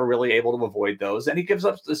walks. He's never really able to avoid those, and he gives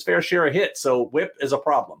up his fair share of hits. So WHIP is a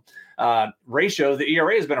problem. Ratio, the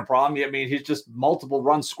ERA has been a problem. I mean, he's just multiple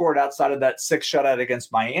runs scored outside of that 6 shutout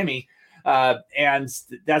against Miami. And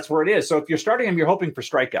that's where it is. So if you're starting him, you're hoping for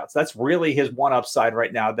strikeouts. That's really his one upside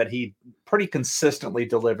right now, that he pretty consistently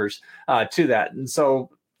delivers to that. And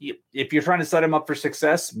so if you're trying to set him up for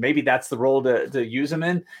success, maybe that's the role to use him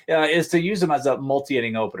in, is to use him as a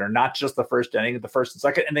multi-inning opener, not just the first inning, the first and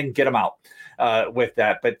second, and then get him out with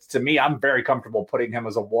that. But to me, I'm very comfortable putting him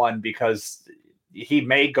as a 1, because he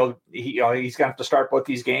may go, he's going to have to start both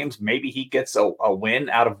these games. Maybe he gets a win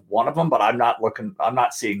out of one of them, but I'm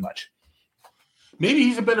not seeing much. Maybe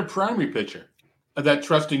he's a better primary pitcher, that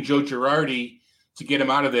trusting Joe Girardi to get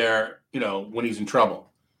him out of there, when he's in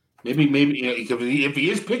trouble. Maybe if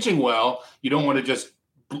he is pitching well, you don't want to just,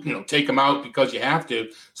 take him out because you have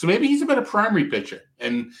to. So maybe he's a better primary pitcher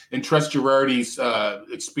and trust Girardi's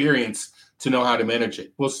experience to know how to manage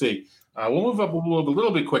it. We'll see. We'll move up a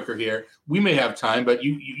little bit quicker here. We may have time, but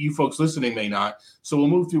you folks listening may not. So we'll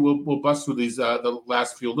move through. We'll bust through these the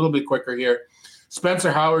last few a little bit quicker here.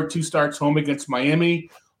 Spencer Howard, 2 starts, home against Miami,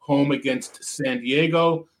 home against San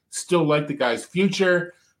Diego. Still like the guy's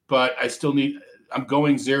future, but I'm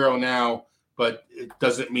going 0 now, but it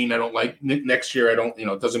doesn't mean I don't like next year. It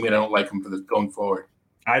doesn't mean I don't like him for this going forward.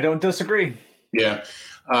 I don't disagree. Yeah.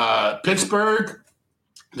 Pittsburgh,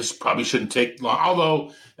 this probably shouldn't take long,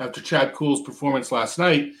 although after Chad Kuhl's performance last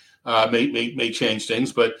night, may change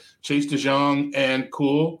things, but Chase DeJong and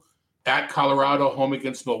Kuhl at Colorado, home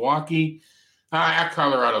against Milwaukee. At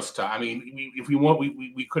Colorado's tough. I mean, if we want,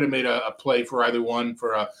 we could have made a play for either one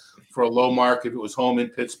for a low mark if it was home in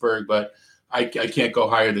Pittsburgh, but I can't go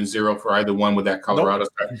higher than 0 for either one with that Colorado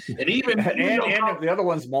start. And even the other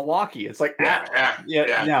one's Milwaukee. It's like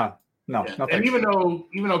no. And even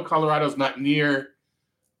though Colorado's not near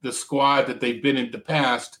the squad that they've been in the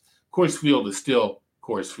past, Coors Field is still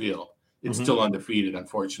Coors Field. It's still undefeated,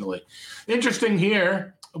 unfortunately. Interesting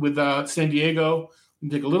here with San Diego. We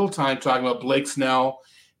can take a little time talking about Blake Snell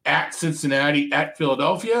at Cincinnati, at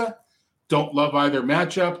Philadelphia. Don't love either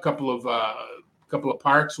matchup. Couple of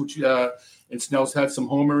parks, which and Snell's had some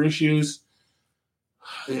homer issues.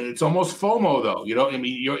 It's almost FOMO, though.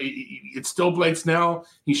 It's still Blake Snell.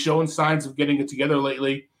 He's showing signs of getting it together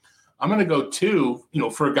lately. I'm going to go 2,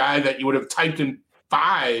 for a guy that you would have typed in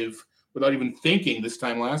 5 without even thinking this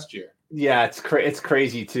time last year. Yeah, it's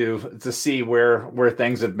crazy to see where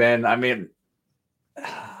things have been. I mean,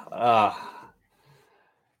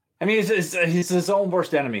 he's his own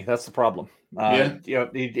worst enemy. That's the problem.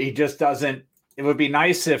 He just doesn't. It would be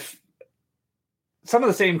nice if some of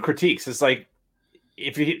the same critiques. It's like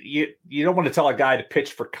if you don't want to tell a guy to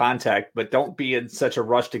pitch for contact, but don't be in such a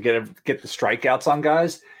rush to get the strikeouts on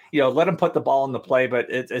guys. Let him put the ball in the play, but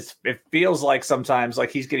it feels like sometimes like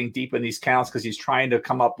he's getting deep in these counts because he's trying to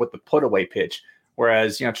come up with the put away pitch.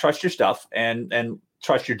 Whereas, trust your stuff and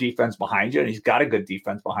trust your defense behind you. And he's got a good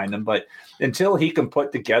defense behind him. But until he can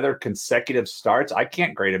put together consecutive starts, I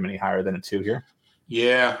can't grade him any higher than a 2 here.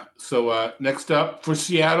 Yeah. So next up for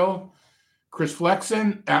Seattle, Chris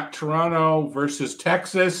Flexen at Toronto versus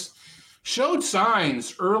Texas. Showed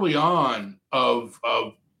signs early on of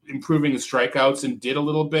improving his strikeouts and did a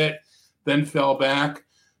little bit, then fell back.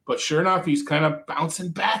 But sure enough, he's kind of bouncing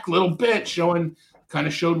back a little bit, showed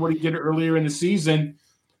what he did earlier in the season.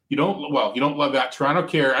 You don't love that. Toronto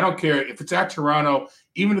care. I don't care if it's at Toronto,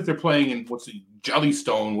 even if they're playing in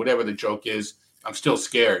Jellystone, whatever the joke is, I'm still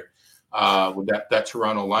scared with that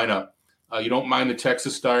Toronto lineup. You don't mind the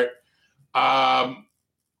Texas start. I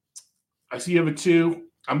see you have a 2.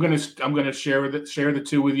 I'm gonna share the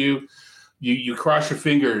 2 with you. You cross your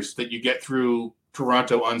fingers that you get through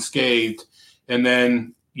Toronto unscathed, and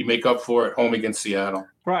then you make up for it home against Seattle.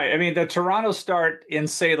 Right. I mean, the Toronto start in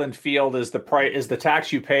Salem Field is the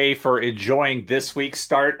tax you pay for enjoying this week's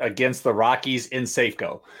start against the Rockies in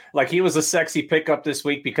Safeco. Like, he was a sexy pickup this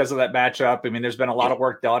week because of that matchup. I mean, there's been a lot of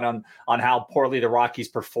work done on how poorly the Rockies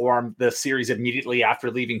performed the series immediately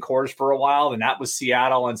after leaving Coors for a while, and that was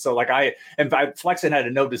Seattle. And so, Flexen had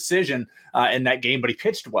a no decision in that game, but he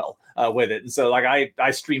pitched well with it. And so,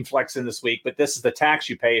 I streamed Flexen this week, but this is the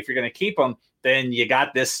tax you pay if you're going to keep him. Then you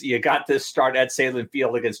got this start at Salem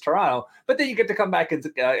Field against Toronto, but then you get to come back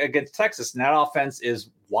against Texas, and that offense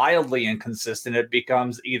is wildly inconsistent. It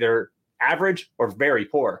becomes either average or very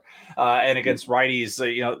poor. And against righties,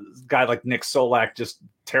 a guy like Nick Solak, just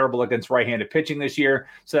terrible against right-handed pitching this year,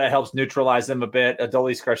 so that helps neutralize them a bit.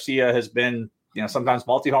 Adolis Garcia has been, sometimes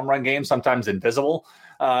multi-home run games, sometimes invisible,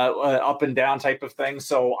 up and down type of thing.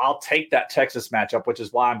 So I'll take that Texas matchup, which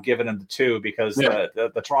is why I'm giving them the 2, because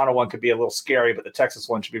the Toronto one could be a little scary, but the Texas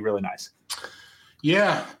one should be really nice.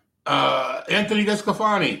 Yeah. Anthony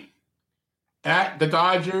Desclafani at the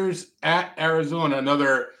Dodgers, at Arizona.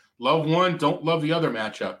 Another love one, don't love the other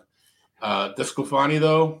matchup. Desclafani,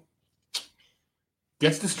 though,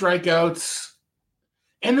 gets the strikeouts.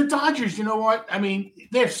 And the Dodgers, you know what? I mean,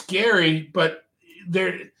 they're scary, but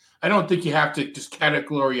I don't think you have to just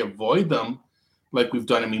categorically avoid them like we've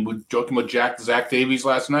done. I mean, we're joking with Zach Davies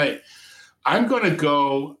last night. I'm going to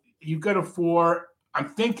go – you've got a 4. I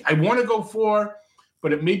want to go 4,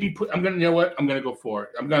 but it may be I'm going to go 4.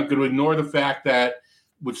 I'm going to ignore the fact that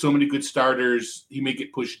with so many good starters, he may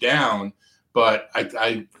get pushed down, but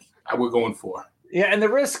we're going 4. Yeah, and the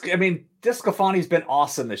risk – I mean, Desclafani's been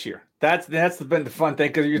awesome this year. That's been the fun thing,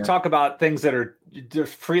 because you talk about things that are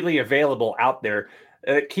just freely available out there.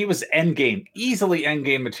 He was easily end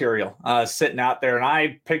game material sitting out there. And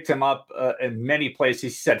I picked him up in many places. He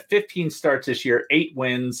said 15 starts this year, 8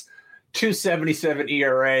 wins, 2.77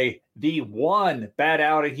 ERA. The one bad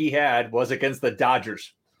outing he had was against the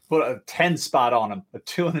Dodgers. Put a 10 spot on him, a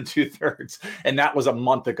 2 2/3. And that was a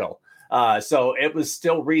month ago. So it was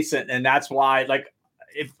still recent. And that's why,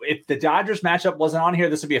 if the Dodgers matchup wasn't on here,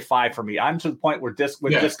 this would be a 5 for me. I'm to the point where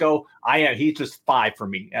Disco, he's just 5 for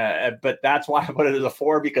me. But that's why I put it as a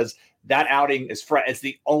 4, because that outing is it's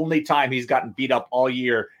the only time he's gotten beat up all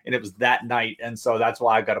year, and it was that night. And so that's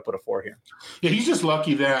why I've got to put a 4 here. Yeah, he's just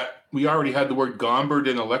lucky that we already had the word Gombert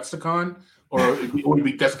in a lexicon, or it would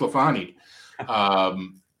be Desclafani. We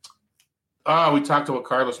talked about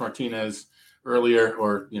Carlos Martinez earlier,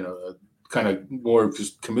 or, kind of more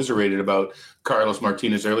just commiserated about Carlos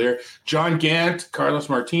Martinez earlier. John Gant, Carlos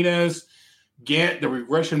Martinez. Gant, the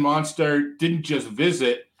regression monster, didn't just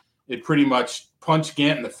visit. It pretty much punched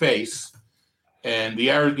Gant in the face. And the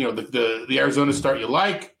Arizona start you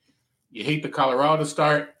like. You hate the Colorado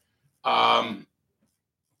start. I'm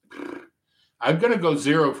going to go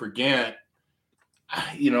 0 for Gant.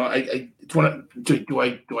 it's one. Do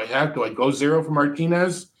I go zero for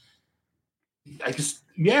Martinez?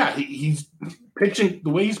 He's pitching the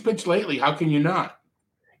way he's pitched lately. How can you not?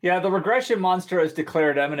 Yeah, the regression monster has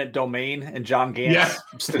declared eminent domain in John Gant's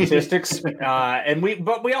statistics, and we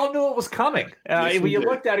all knew it was coming. When you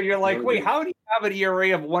looked at it, you're like, wait, how do you have an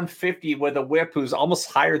ERA of 150 with a WHIP who's almost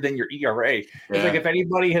higher than your ERA? It's like if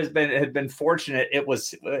anybody had been fortunate, it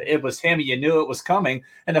was him. You knew it was coming,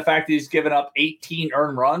 and the fact that he's given up 18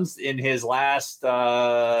 earned runs in his last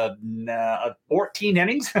 14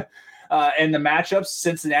 innings, and the matchups: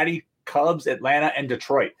 Cincinnati, Cubs, Atlanta, and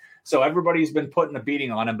Detroit. So everybody's been putting a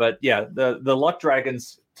beating on him, but yeah, the Luck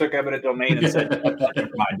Dragons took eminent domain and said,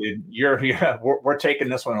 "Never mind, dude, we're taking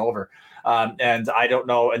this one over." And I don't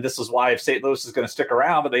know, and this is why if St. Louis is going to stick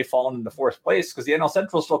around, but they've fallen into fourth place because the NL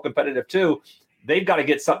Central is still competitive too. They've got to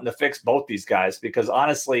get something to fix both these guys because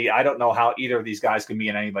honestly, I don't know how either of these guys can be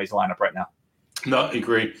in anybody's lineup right now. No, I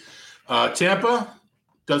agree. Tampa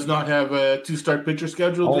does not have a 2-start pitcher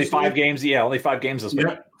schedule. Only 5 games. Yeah, only 5 games this week.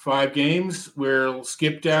 5 games. We'll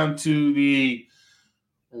skip down to the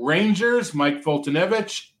Rangers. Mike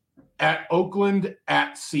Foltynewicz at Oakland,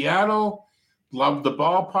 at Seattle. Love the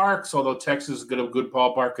ballparks, although Texas has got a good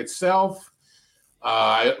ballpark itself.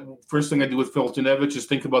 First thing I do with Foltynewicz is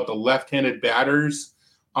think about the left-handed batters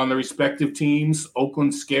on the respective teams.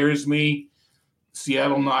 Oakland scares me.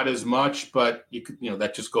 Seattle not as much, but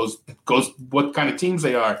that just goes what kind of teams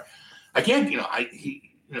they are. I can't,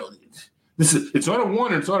 it's not a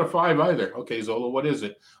 1 or it's not a 5 either. Okay, Zola, what is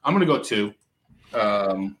it? I'm going to go 2.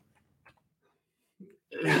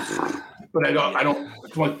 But I don't.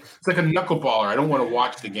 It's like a knuckleballer. I don't want to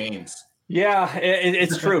watch the games. Yeah,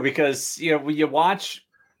 it's true because when you watch,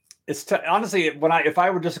 honestly if I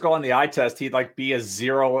were just to go on the eye test, he'd like be a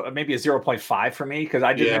 0, maybe a 0.5 for me because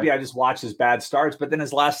maybe I just watched his bad starts. But then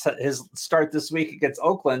his start this week against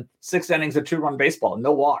Oakland, 6 innings of 2-run baseball,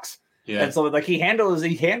 no walks. Yeah. And so like he handled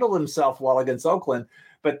himself well against Oakland,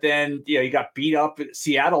 but then he got beat up at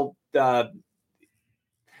Seattle.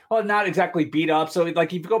 Well, not exactly beat up. So,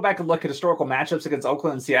 like, if you go back and look at historical matchups against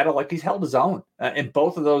Oakland and Seattle, like he's held his own in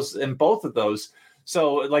both of those.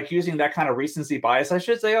 So, like, using that kind of recency bias, I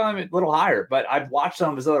should say I'm a little higher. But I've watched some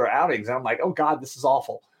of his other outings, and I'm like, oh God, this is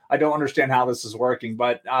awful. I don't understand how this is working.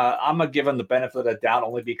 But I'm gonna give him the benefit of the doubt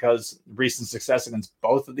only because recent success against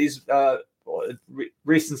both of these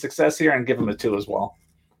recent success here, and give him a 2 as well.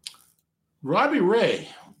 Robbie Ray,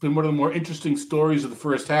 been one of the more interesting stories of the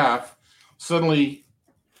first half. Suddenly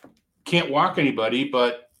can't walk anybody,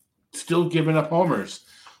 but still giving up homers.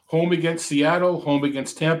 Home against Seattle, home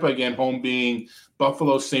against Tampa, again, home being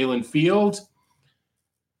Buffalo Salem Field.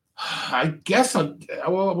 I guess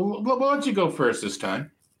we'll let you go first this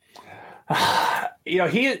time.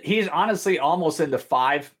 He's honestly almost in the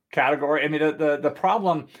 5 category. I mean, the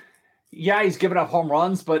problem, he's giving up home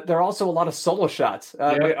runs, but there are also a lot of solo shots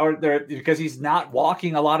because he's not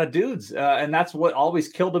walking a lot of dudes. And that's what always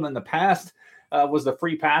killed him in the past. Was the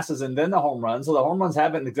free passes and then the home runs. So the home runs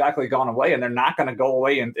haven't exactly gone away, and they're not going to go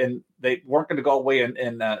away. And they weren't going to go away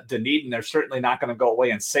in Dunedin. They're certainly not going to go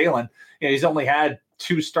away in Salem. He's only had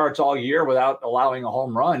 2 starts all year without allowing a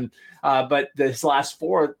home run. But this last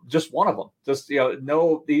 4, just one of them.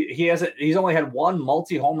 He's only had 1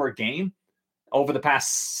 multi-homer game over the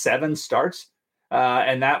past 7 starts,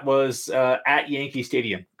 and that was at Yankee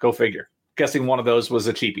Stadium. Go figure. Guessing one of those was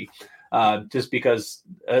a cheapie. Just because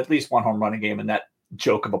at least 1 home running game in that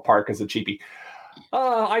joke of a park is a cheapie.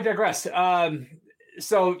 I digress.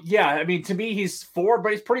 So I mean, to me, he's 4,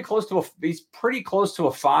 but he's pretty close to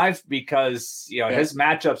a 5 because his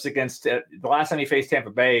matchups against the last time he faced Tampa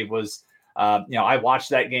Bay was, I watched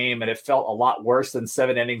that game and it felt a lot worse than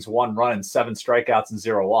 7 innings, 1 run, and 7 strikeouts and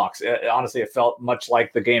 0 walks. Honestly, it felt much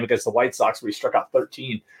like the game against the White Sox where he struck out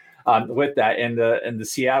 13. With that, and the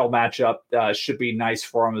Seattle matchup should be nice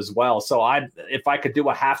for him as well. So if I could do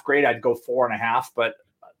a half grade, I'd go 4.5. But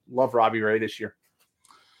love Robbie Ray this year.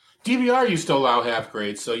 DVR used to allow half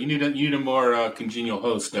grades, so you need a more congenial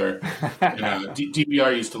host there.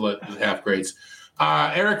 DVR used to let half grades.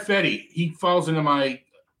 Erick Fedde, he falls into my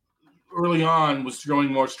early on was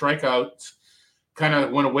throwing more strikeouts, kind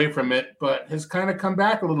of went away from it, but has kind of come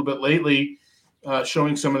back a little bit lately,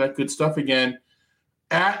 showing some of that good stuff again.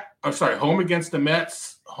 Home against the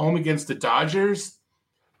Mets, home against the Dodgers,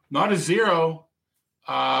 not a 0.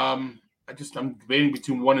 I'm debating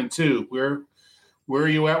between 1 and 2. Where are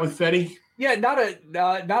you at with Fedde? Yeah, not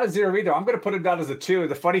a 0 either. I'm going to put it down as a 2.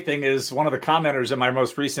 The funny thing is, one of the commenters in my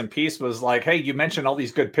most recent piece was like, "Hey, you mentioned all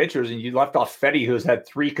these good pitchers, and you left off Fedde, who's had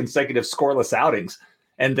 3 consecutive scoreless outings."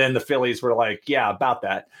 And then the Phillies were like, yeah, about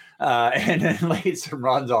that. And then laid some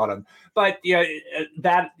runs on him. But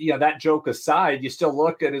that joke aside, you still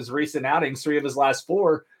look at his recent outings, 3 of his last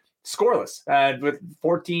 4 scoreless, with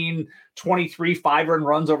 14, 23, 5 earned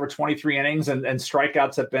runs over 23 innings, and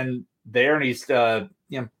strikeouts have been there. And he's,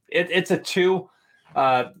 it's a 2.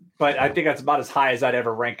 But I think that's about as high as I'd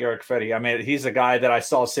ever rank Erick Fedde. I mean, he's a guy that I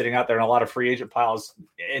saw sitting out there in a lot of free agent piles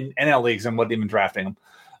in NL leagues and wasn't even drafting him.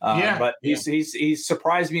 But he's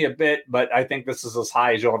surprised me a bit, but I think this is as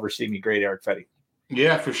high as you'll ever see me grade Erick Fedde.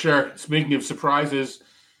 Yeah, for sure. Speaking of surprises,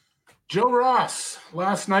 Joe Ross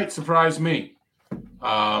last night surprised me.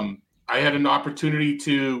 I had an opportunity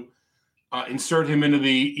to insert him into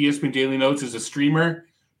the ESPN Daily Notes as a streamer,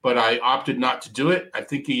 but I opted not to do it. I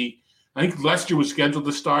think Lester was scheduled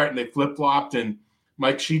to start, and they flip-flopped, and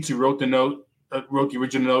Mike Sheets, who wrote the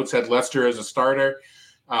original notes, had Lester as a starter.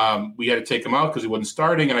 We had to take him out because he wasn't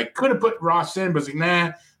starting, and I could have put Ross in, but I was like,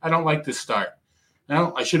 nah, I don't like this start.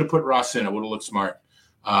 Well, I should have put Ross in. It would have looked smart.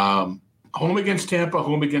 Home against Tampa,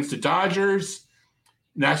 home against the Dodgers.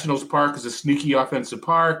 Nationals Park is a sneaky offensive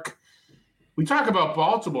park. We talk about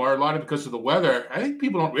Baltimore a lot of because of the weather. I think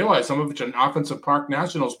people don't realize some of which an offensive park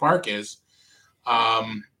Nationals Park is.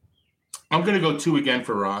 I'm going to go 2 again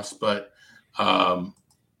for Ross, but I'm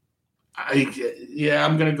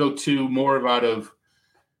going to go 2 more out of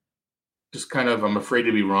just kind of I'm afraid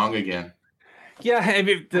to be wrong again. Yeah, I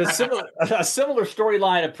mean, a similar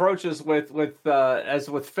storyline approaches with as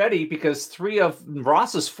with Fedde, because 3 of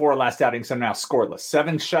Ross's 4 last outings are now scoreless.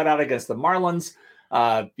 7 shutout against the Marlins,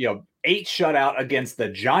 8 shutout against the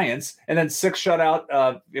Giants, and then 6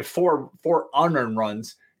 shutout, 4 unearned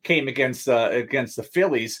runs came against the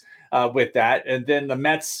Phillies with that, and then the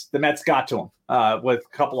Mets got to him with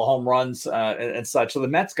a couple of home runs and such. So the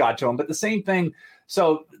Mets got to him, but the same thing.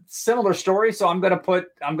 So similar story. So I'm going to put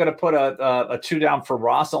a 2 down for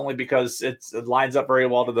Ross, only because it lines up very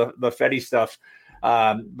well to the Fedde stuff.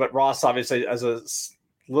 But Ross obviously has a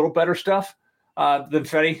little better stuff than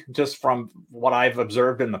Fedde, just from what I've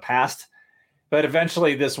observed in the past. But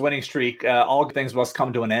eventually, this winning streak, all good things must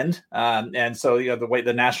come to an end. And so, the way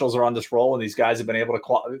the Nationals are on this roll, and these guys have been able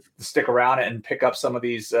to stick around and pick up some of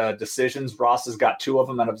these decisions. Ross has got 2 of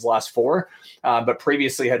them out of his last 4, but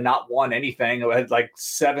previously had not won anything. Had like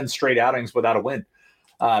 7 straight outings without a win.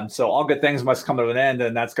 So all good things must come to an end,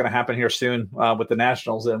 and that's going to happen here soon with the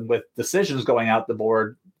Nationals. And with decisions going out the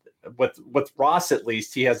board, with Ross at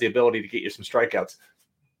least, he has the ability to get you some strikeouts.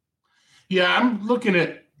 Yeah, I'm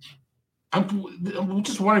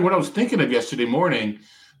just wondering what I was thinking of yesterday morning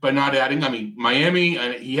by not adding. I mean, Miami,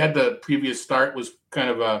 he had the previous start was kind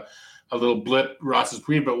of a little blip, Ross's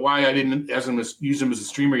pre, but why I didn't use him as a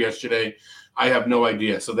streamer yesterday, I have no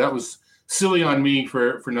idea. So that was silly on me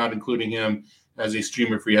for not including him as a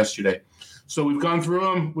streamer for yesterday. So we've gone through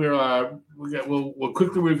them. We'll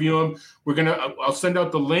quickly review them. I'll send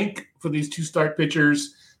out the link for these 2 start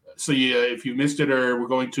pitchers. So if you missed it or we're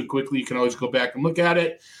going too quickly, you can always go back and look at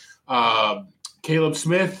it. Caleb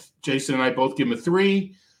Smith, Jason and I both give him a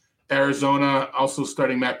 3. Arizona also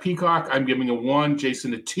starting Matt Peacock. I'm giving a 1.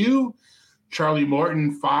 Jason a 2. Charlie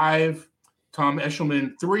Morton 5. Tom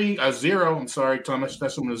Eshelman 0. I'm sorry, Tom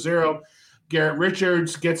Eshelman 0. Garrett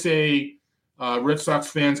Richards gets a Red Sox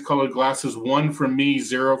fans colored glasses 1 from me,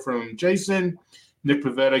 0 from Jason. Nick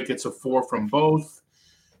Pivetta gets a 4 from both.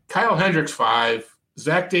 Kyle Hendricks 5.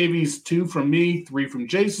 Zach Davies 2 from me, 3 from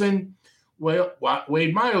Jason.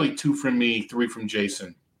 Wade Miley 2 from me, 3 from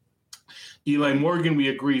Jason. Eli Morgan, we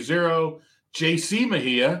agree 0. JC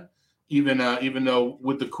Mejia, even though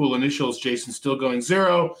with the cool initials, Jason's still going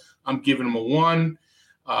 0. I'm giving him a 1.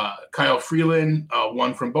 Kyle Freeland,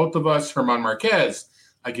 1 from both of us. Herman Marquez,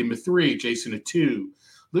 I give him a 3. Jason a 2.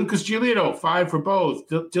 Lucas Giolito, 5 for both.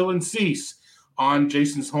 Dylan Cease on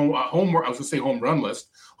Jason's homework. I was going to say home run list.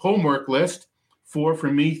 Homework list, 4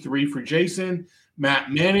 for me, 3 for Jason.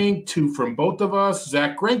 Matt Manning, 2 from both of us.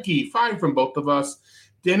 Zach Greinke, 5 from both of us.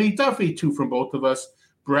 Denny Duffy, 2 from both of us.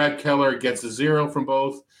 Brad Keller gets a 0 from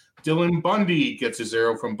both. Dylan Bundy gets a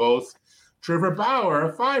 0 from both. Trevor Bauer,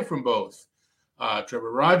 a 5 from both.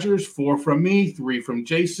 Trevor Rogers, 4 from me, 3 from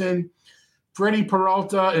Jason. Freddie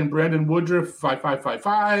Peralta and Brandon Woodruff,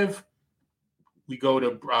 5. We go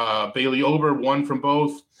to Bailey Ober, 1 from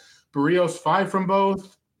both. Barrios, 5 from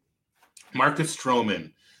both. Marcus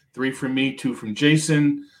Stroman, 3 from me, 2 from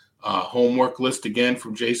Jason. Homework list again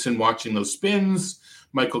from Jason, watching those spins.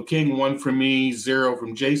 Michael King, 1 from me, 0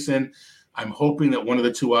 from Jason. I'm hoping that one of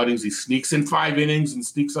the 2 outings he sneaks in 5 innings and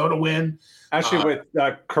sneaks out a win. Actually,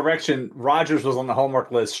 with correction, Rogers was on the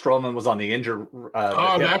homework list. Stroman was on the injured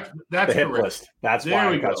that's the hip correct. list. That's there why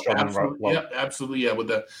we we got go. Stroman. Absolutely, yeah,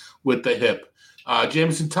 with the hip.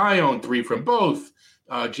 Jameson Taillon, 3 from both.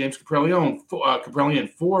 James Kaprielian,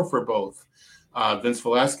 4 for both. Vince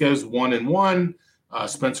Velasquez, 1 and 1.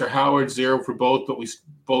 Spencer Howard, 0 for both, but we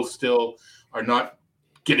both still are not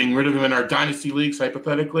getting rid of him in our dynasty leagues,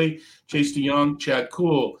 hypothetically. Chase DeYoung, Chad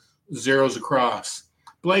Kuhl, 0s across.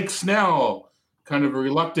 Blake Snell, kind of a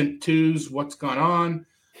reluctant 2s. What's gone on?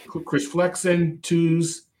 Chris Flexen,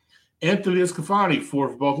 2s. Anthony Escafani, 4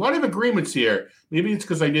 for both. A lot of agreements here. Maybe it's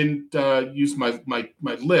because I didn't use my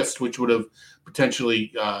list, which would have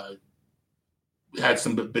potentially had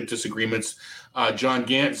some big disagreements. John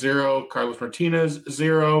Gant, 0. Carlos Martinez,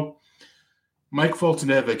 0. Mike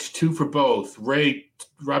Fultonevich, 2 for both.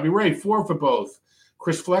 Robbie Ray, 4 for both.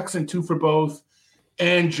 Chris Flexen, 2 for both.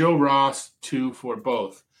 And Joe Ross, 2 for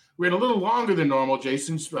both. We had a little longer than normal,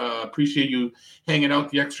 Jason. Appreciate you hanging out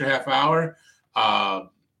the extra half hour.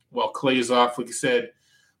 While Clay is off, like I said,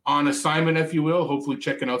 on assignment, if you will, hopefully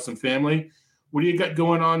checking out some family. What do you got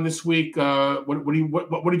going on this week? What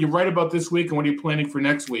did you write about this week, and what are you planning for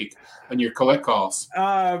next week on your collect calls?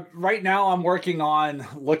 Right now, I'm working on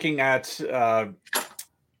looking at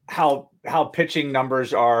how pitching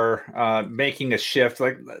numbers are making a shift.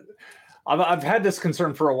 Like I've had this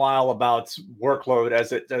concern for a while about workload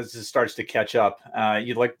as it starts to catch up.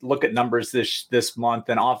 You look at numbers this month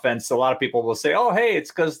and offense. A lot of people will say, "Oh, hey,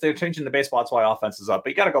 it's because they're changing the baseball. That's why offense is up."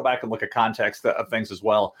 But you got to go back and look at context of things as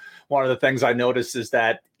well. One of the things I noticed is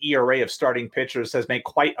that ERA of starting pitchers has made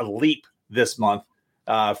quite a leap this month.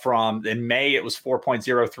 From in May, it was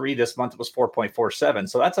 4.03. This month, it was 4.47.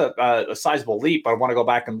 So that's a sizable leap. I want to go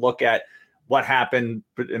back and look at what happened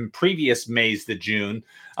in previous Mays to June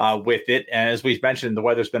with it. And as we've mentioned, the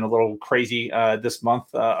weather's been a little crazy this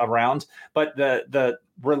month around, but the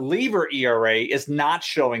reliever ERA is not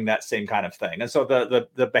showing that same kind of thing. And so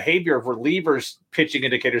the behavior of relievers pitching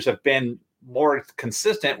indicators have been more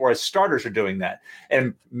consistent, whereas starters are doing that.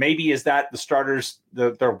 And maybe is that the starters,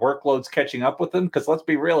 their workload's catching up with them? Because let's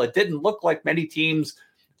be real, it didn't look like many teams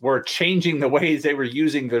were changing the ways they were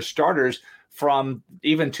using their starters from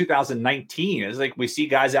even 2019. It's like we see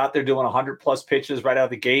guys out there doing 100+ pitches right out of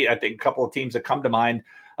the gate. I think a couple of teams that come to mind.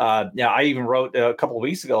 I even wrote a couple of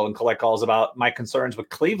weeks ago in Collect Calls about my concerns with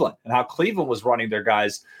Cleveland and how Cleveland was running their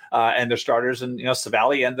guys and their starters. And,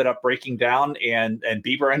 Savali ended up breaking down and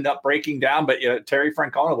Bieber ended up breaking down. But Terry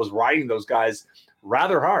Francona was riding those guys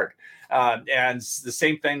rather hard. And the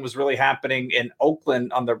same thing was really happening in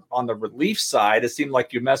Oakland on the relief side. It seemed like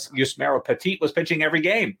Yusmeiro Petit was pitching every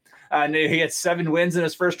game. And he had 7 wins in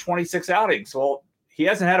his first 26 outings. Well, he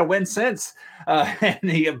hasn't had a win since. And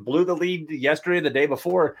he blew the lead yesterday, the day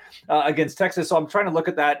before against Texas. So I'm trying to look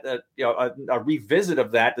at that, a revisit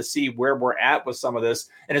of that to see where we're at with some of this.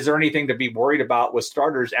 And is there anything to be worried about with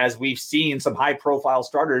starters as we've seen some high profile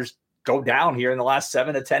starters go down here in the last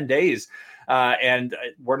 7 to 10 days? And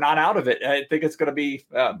we're not out of it. I think it's going to be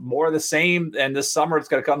more of the same. And this summer it's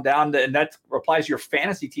going to come down to, and that applies to your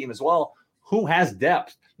fantasy team as well. Who has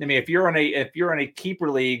depth? I mean, if you're in a keeper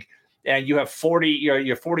league and you have 40,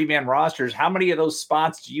 your 40-man rosters, how many of those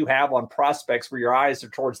spots do you have on prospects where your eyes are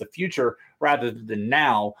towards the future rather than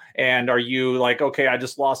now? And are you like, okay, I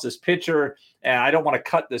just lost this pitcher and I don't want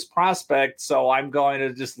to cut this prospect, so I'm going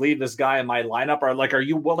to just leave this guy in my lineup? Or like, are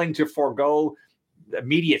you willing to forego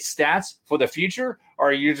immediate stats for the future? Or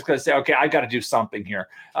are you just going to say, okay, I got to do something here?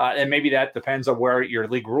 And maybe that depends on where your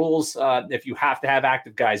league rules. If you have to have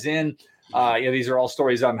active guys in, these are all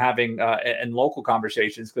stories I'm having in local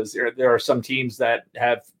conversations, because there are some teams that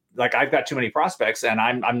have, like, I've got too many prospects and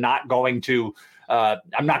I'm not going to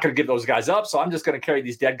give those guys up. So I'm just going to carry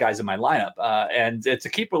these dead guys in my lineup. And it's a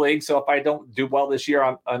keeper league. So if I don't do well this year,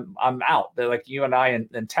 I'm out. They're like you and I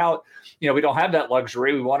and Tout, we don't have that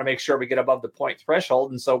luxury. We want to make sure we get above the point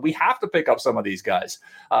threshold. And so we have to pick up some of these guys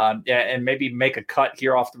and maybe make a cut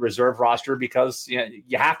here off the reserve roster because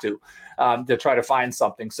you have to try to find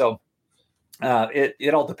something. So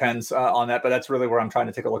it all depends on that, but that's really where I'm trying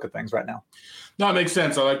to take a look at things right now. No, it makes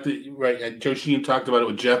sense. I like right. Joe Sheehan talked about it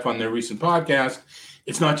with Jeff on their recent podcast.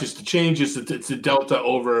 It's not just the changes; it's a delta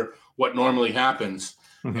over what normally happens,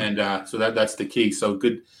 and so that's the key. So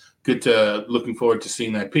good to looking forward to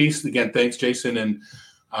seeing that piece again. Thanks, Jason, and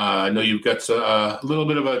I know you've got a little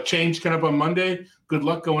bit of a change coming up on Monday. Good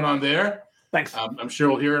luck going on there. Thanks. I'm sure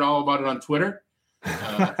we'll hear all about it on Twitter.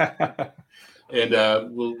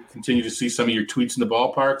 And we'll continue to see some of your tweets in the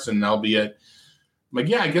ballparks, and I'll be at,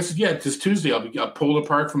 this Tuesday I'll be at Polar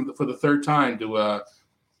Park for the third time to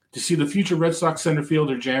see the future Red Sox center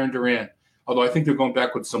fielder Jarren Duran. Although I think they're going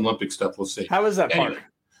back with some Olympic stuff. We'll see. How is that park?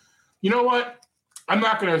 You know what? I'm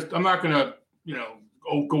not gonna go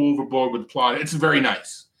overboard with the plot. It's very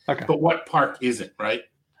nice. Okay. But what park isn't, right?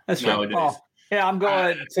 That's nowadays. Yeah, I'm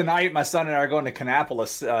going tonight. My son and I are going to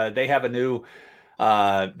Kannapolis. They have a new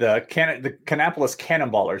the Kannapolis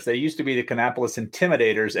Cannonballers. They used to be the Kannapolis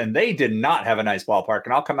Intimidators, and they did not have a nice ballpark.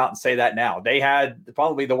 And I'll come out and say that now. They had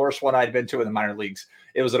probably the worst one I'd been to in the minor leagues.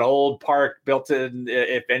 It was an old park built in.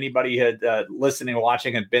 If anybody had listening or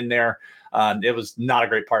watching had been there, it was not a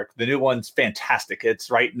great park. The new one's fantastic. It's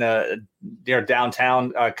right in near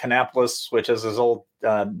downtown Kannapolis, which is this old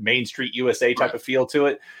Main Street USA type of feel to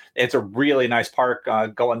it. It's a really nice park.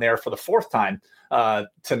 Going there for the fourth time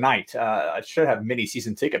tonight. I should have a mini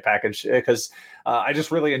season ticket package because I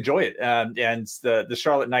just really enjoy it. And the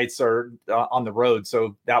Charlotte Knights are on the road,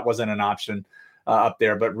 so that wasn't an option up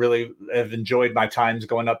there. But really have enjoyed my times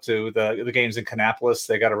going up to the games in Kannapolis.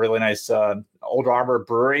 They got a really nice Old Arbor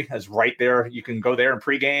Brewery is right there. You can go there and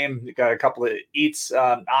pregame. You got a couple of eats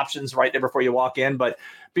options right there before you walk in. But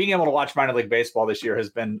being able to watch minor league baseball this year has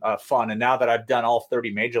been fun. And now that I've done all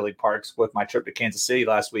 30 major league parks with my trip to Kansas City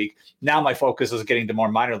last week, now my focus is getting to more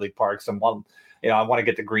minor league parks. And I want to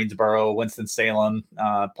get to Greensboro, Winston-Salem,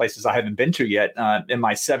 places I haven't been to yet. In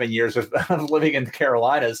my 7 years of living in the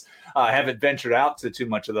Carolinas, I haven't ventured out to too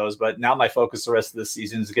much of those. But now my focus the rest of the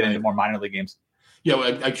season is getting to more minor league games.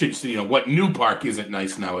 Yeah, I should say, what new park isn't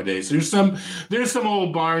nice nowadays? There's some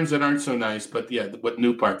old barns that aren't so nice, but yeah, what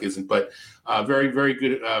new park isn't? But very, very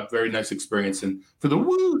good, very nice experience, and for the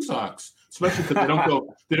Woo Sox, especially because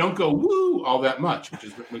they don't go woo all that much, which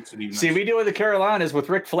is what makes it even. See, we do in the Carolinas with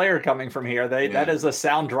Ric Flair coming from here. That is a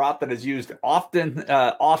sound drop that is used often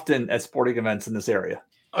at sporting events in this area.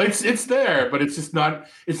 It's there, but it's just not.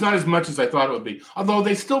 It's not as much as I thought it would be. Although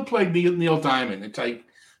they still play Neil Diamond. It's like.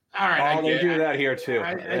 All right, they do that here too.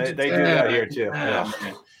 They do that here too. Yeah.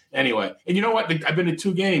 Anyway, and you know what? I've been to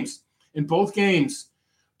 2 games. In both games,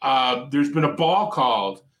 there's been a ball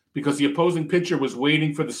called because the opposing pitcher was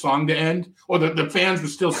waiting for the song to end, or the fans were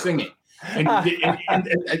still singing. And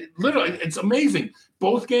literally, it's amazing.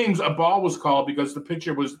 Both games, a ball was called because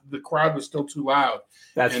the crowd was still too loud.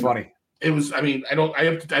 That's funny. It was. I mean,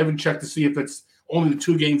 I haven't checked to see if it's only the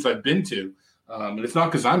 2 games I've been to. And it's not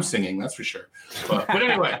because I'm singing, that's for sure. But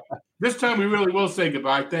anyway, this time we really will say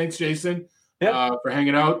goodbye. Thanks, Jason, for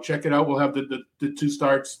hanging out. Check it out. We'll have the 2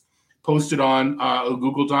 starts posted on a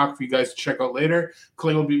Google Doc for you guys to check out later.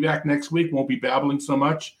 Clay will be back next week. Won't be babbling so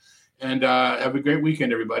much. And have a great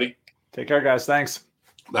weekend, everybody. Take care, guys. Thanks.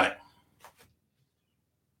 Bye.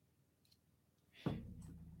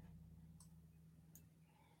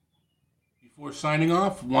 Before signing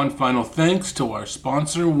off, one final thanks to our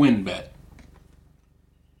sponsor, WynnBET.